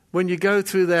see, when you go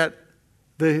through that,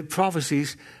 the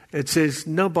prophecies, it says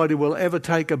nobody will ever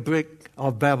take a brick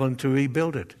of Babylon to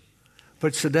rebuild it.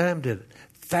 But Saddam did it.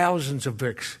 Thousands of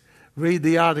bricks. Read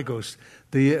the articles.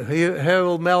 The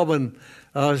Herald, Melbourne,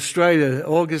 Australia,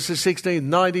 August the 16th,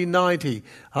 1990,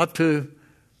 up to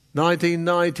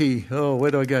 1990. Oh,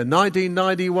 where do I go?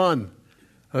 1991.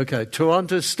 Okay,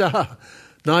 Toronto Star,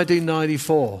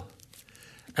 1994.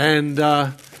 And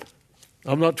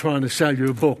I'm not trying to sell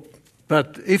you a book,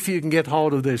 but if you can get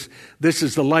hold of this, this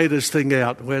is the latest thing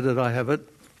out. Where did I have it?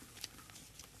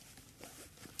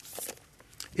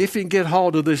 If you can get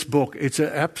hold of this book, it's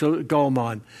an absolute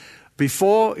goldmine.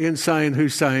 Before Insane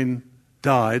Hussein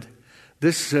died,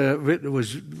 this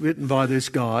was written by this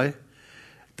guy,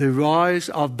 The Rise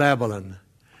of Babylon.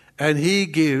 And he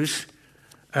gives,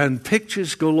 and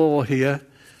pictures galore here,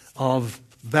 of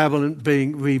Babylon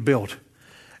being rebuilt.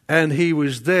 And he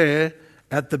was there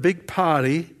at the big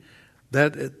party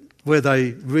where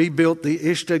they rebuilt the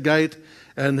Ishtar Gate.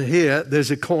 And here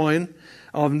there's a coin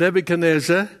of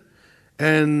Nebuchadnezzar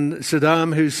and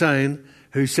Saddam Hussein,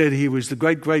 who said he was the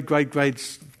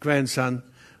great-great-great-great-grandson.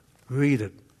 Read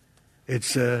it.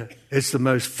 It's the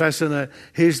most fascinating.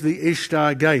 Here's the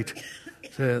Ishtar Gate.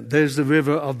 There's the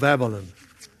river of Babylon,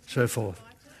 so forth.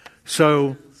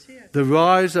 So the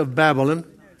rise of Babylon,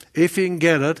 if you can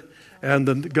get it, and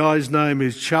the guy's name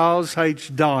is Charles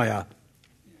H. Dyer.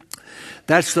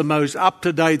 That's the most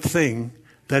up-to-date thing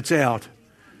that's out,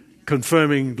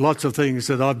 confirming lots of things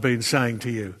that I've been saying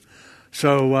to you.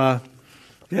 So,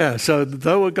 so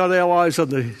though we've got our eyes on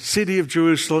the city of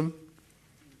Jerusalem,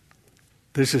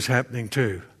 this is happening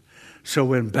too. So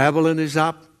when Babylon is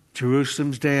up,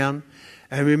 Jerusalem's down.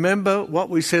 And remember what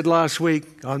we said last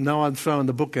week. I know I'm throwing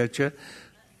the book at you,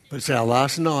 but it's our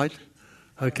last night.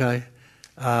 Okay.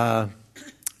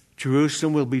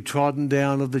 Jerusalem will be trodden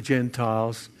down of the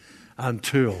Gentiles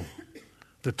until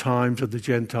the times of the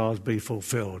Gentiles be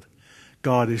fulfilled.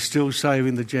 God is still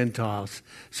saving the Gentiles.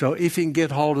 So if you can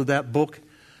get hold of that book,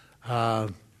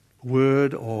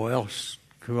 Word or else,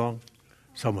 Quran,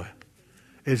 somewhere,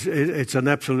 it's an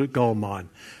absolute goldmine.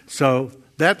 So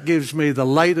that gives me the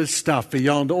latest stuff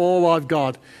beyond all I've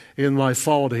got in my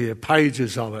folder here,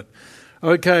 pages of it.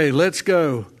 Okay, let's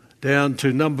go down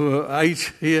to number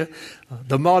 8 here.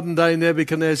 The modern day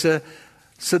Nebuchadnezzar.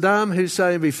 Saddam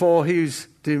Hussein, before his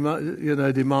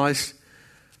demise,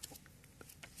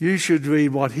 you should read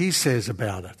what he says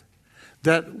about it.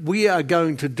 That we are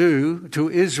going to do to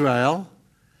Israel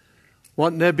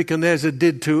what Nebuchadnezzar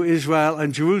did to Israel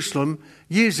and Jerusalem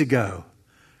years ago.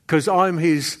 because I'm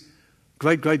his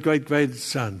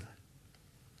great-great-great-grandson.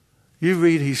 You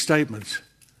read his statements,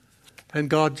 and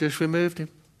God just removed him.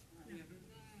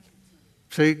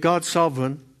 See, God's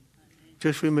sovereign,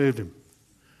 just removed him.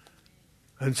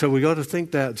 And so we got to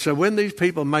think that. So when these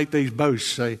people make these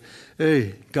boasts, say,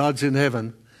 hey, God's in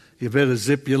heaven, you better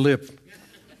zip your lip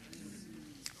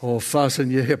or fasten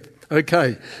your hip.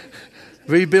 Okay.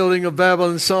 Rebuilding of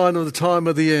Babylon, sign of the time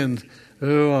of the end. All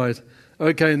right.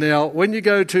 Okay, now, when you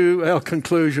go to our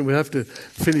conclusion, we have to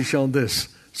finish on this.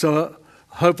 So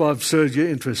I hope I've served your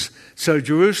interest. So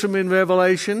Jerusalem in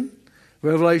Revelation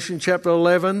chapter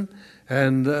 11,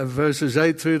 and verses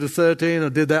 8 through to 13. I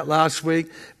did that last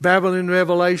week. Babylon in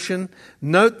Revelation.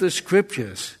 Note the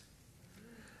scriptures.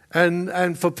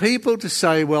 And for people to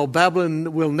say, well,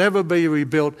 Babylon will never be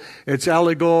rebuilt, it's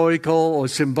allegorical or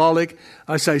symbolic.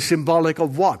 I say symbolic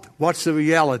of what? What's the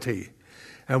reality?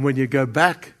 And when you go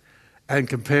back and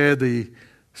compare the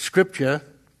scripture,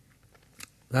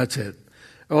 that's it.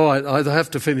 All right, I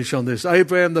have to finish on this.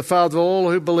 Abraham, the father of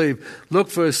all who believe, look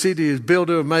for a city whose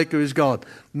builder and maker is God.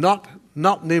 Not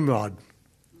Nimrod.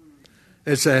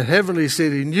 It's a heavenly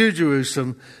city, New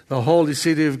Jerusalem, the holy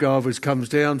city of God, which comes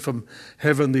down from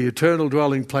heaven, the eternal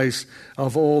dwelling place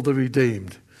of all the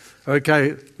redeemed.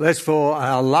 Okay, let's, for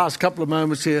our last couple of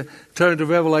moments here, turn to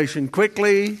Revelation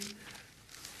quickly.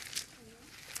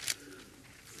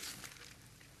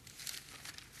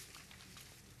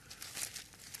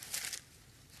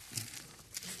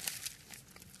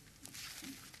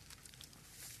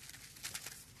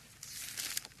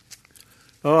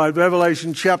 All right,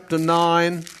 Revelation chapter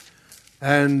 9,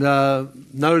 and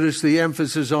notice the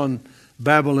emphasis on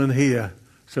Babylon here.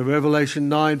 So Revelation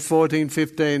 9, 14,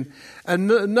 15. And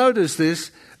notice this,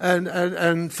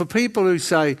 and for people who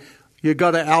say you've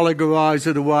got to allegorize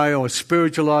it away or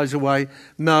spiritualize away,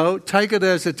 no, take it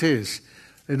as it is.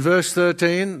 In verse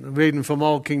 13, reading from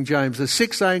Old King James, the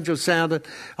sixth angel sounded,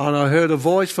 and I heard a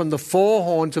voice from the four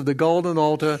horns of the golden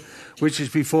altar, which is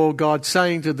before God,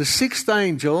 saying to the sixth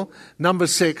angel, number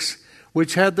 6,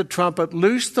 which had the trumpet,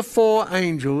 loose the 4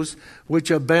 angels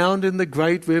which are bound in the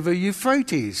great river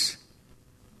Euphrates.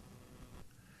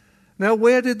 Now,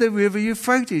 where did the river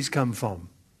Euphrates come from?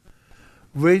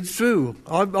 Read through.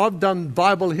 I've done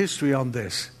Bible history on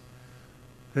this.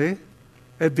 See?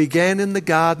 It began in the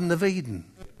Garden of Eden.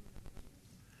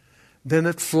 Then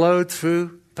it flowed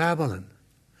through Babylon.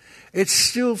 It's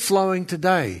still flowing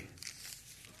today.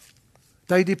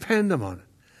 They depend on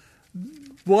it.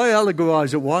 Why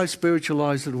allegorize it? Why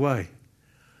spiritualize it away?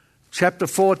 Chapter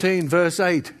 14, verse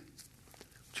 8.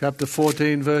 Chapter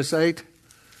 14, verse 8.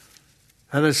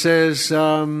 And it says,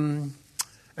 and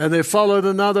there followed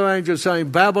another angel saying,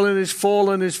 Babylon is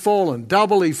fallen,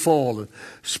 doubly fallen,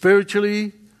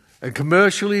 spiritually and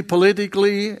commercially,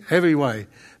 politically, every way.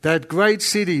 That great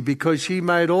city, because she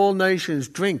made all nations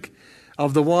drink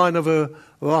of the wine of her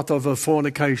wrath of her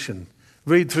fornication.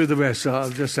 Read through the rest. I'll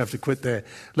just have to quit there.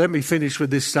 Let me finish with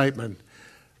this statement.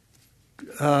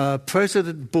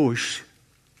 President Bush,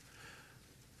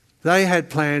 they had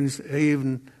plans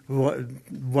even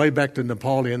way back to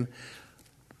Napoleon.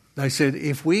 They said,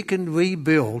 if we can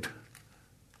rebuild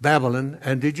Babylon,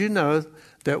 and did you know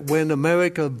that when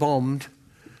America bombed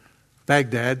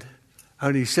Baghdad,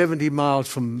 only 70 miles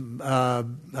from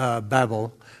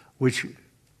Babel, which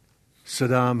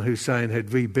Saddam Hussein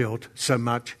had rebuilt so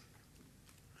much,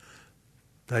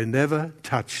 they never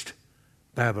touched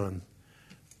Babylon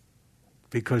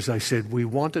because they said, we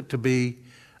want it to be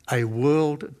a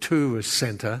world tourist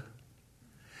center,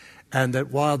 and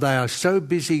that while they are so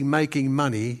busy making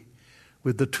money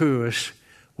with the tourists,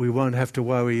 we won't have to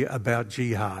worry about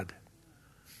jihad.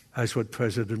 That's what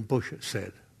President Bush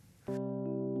said.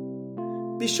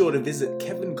 Be sure to visit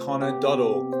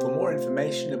kevinconnor.org for more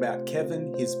information about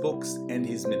Kevin, his books, and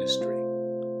his ministry.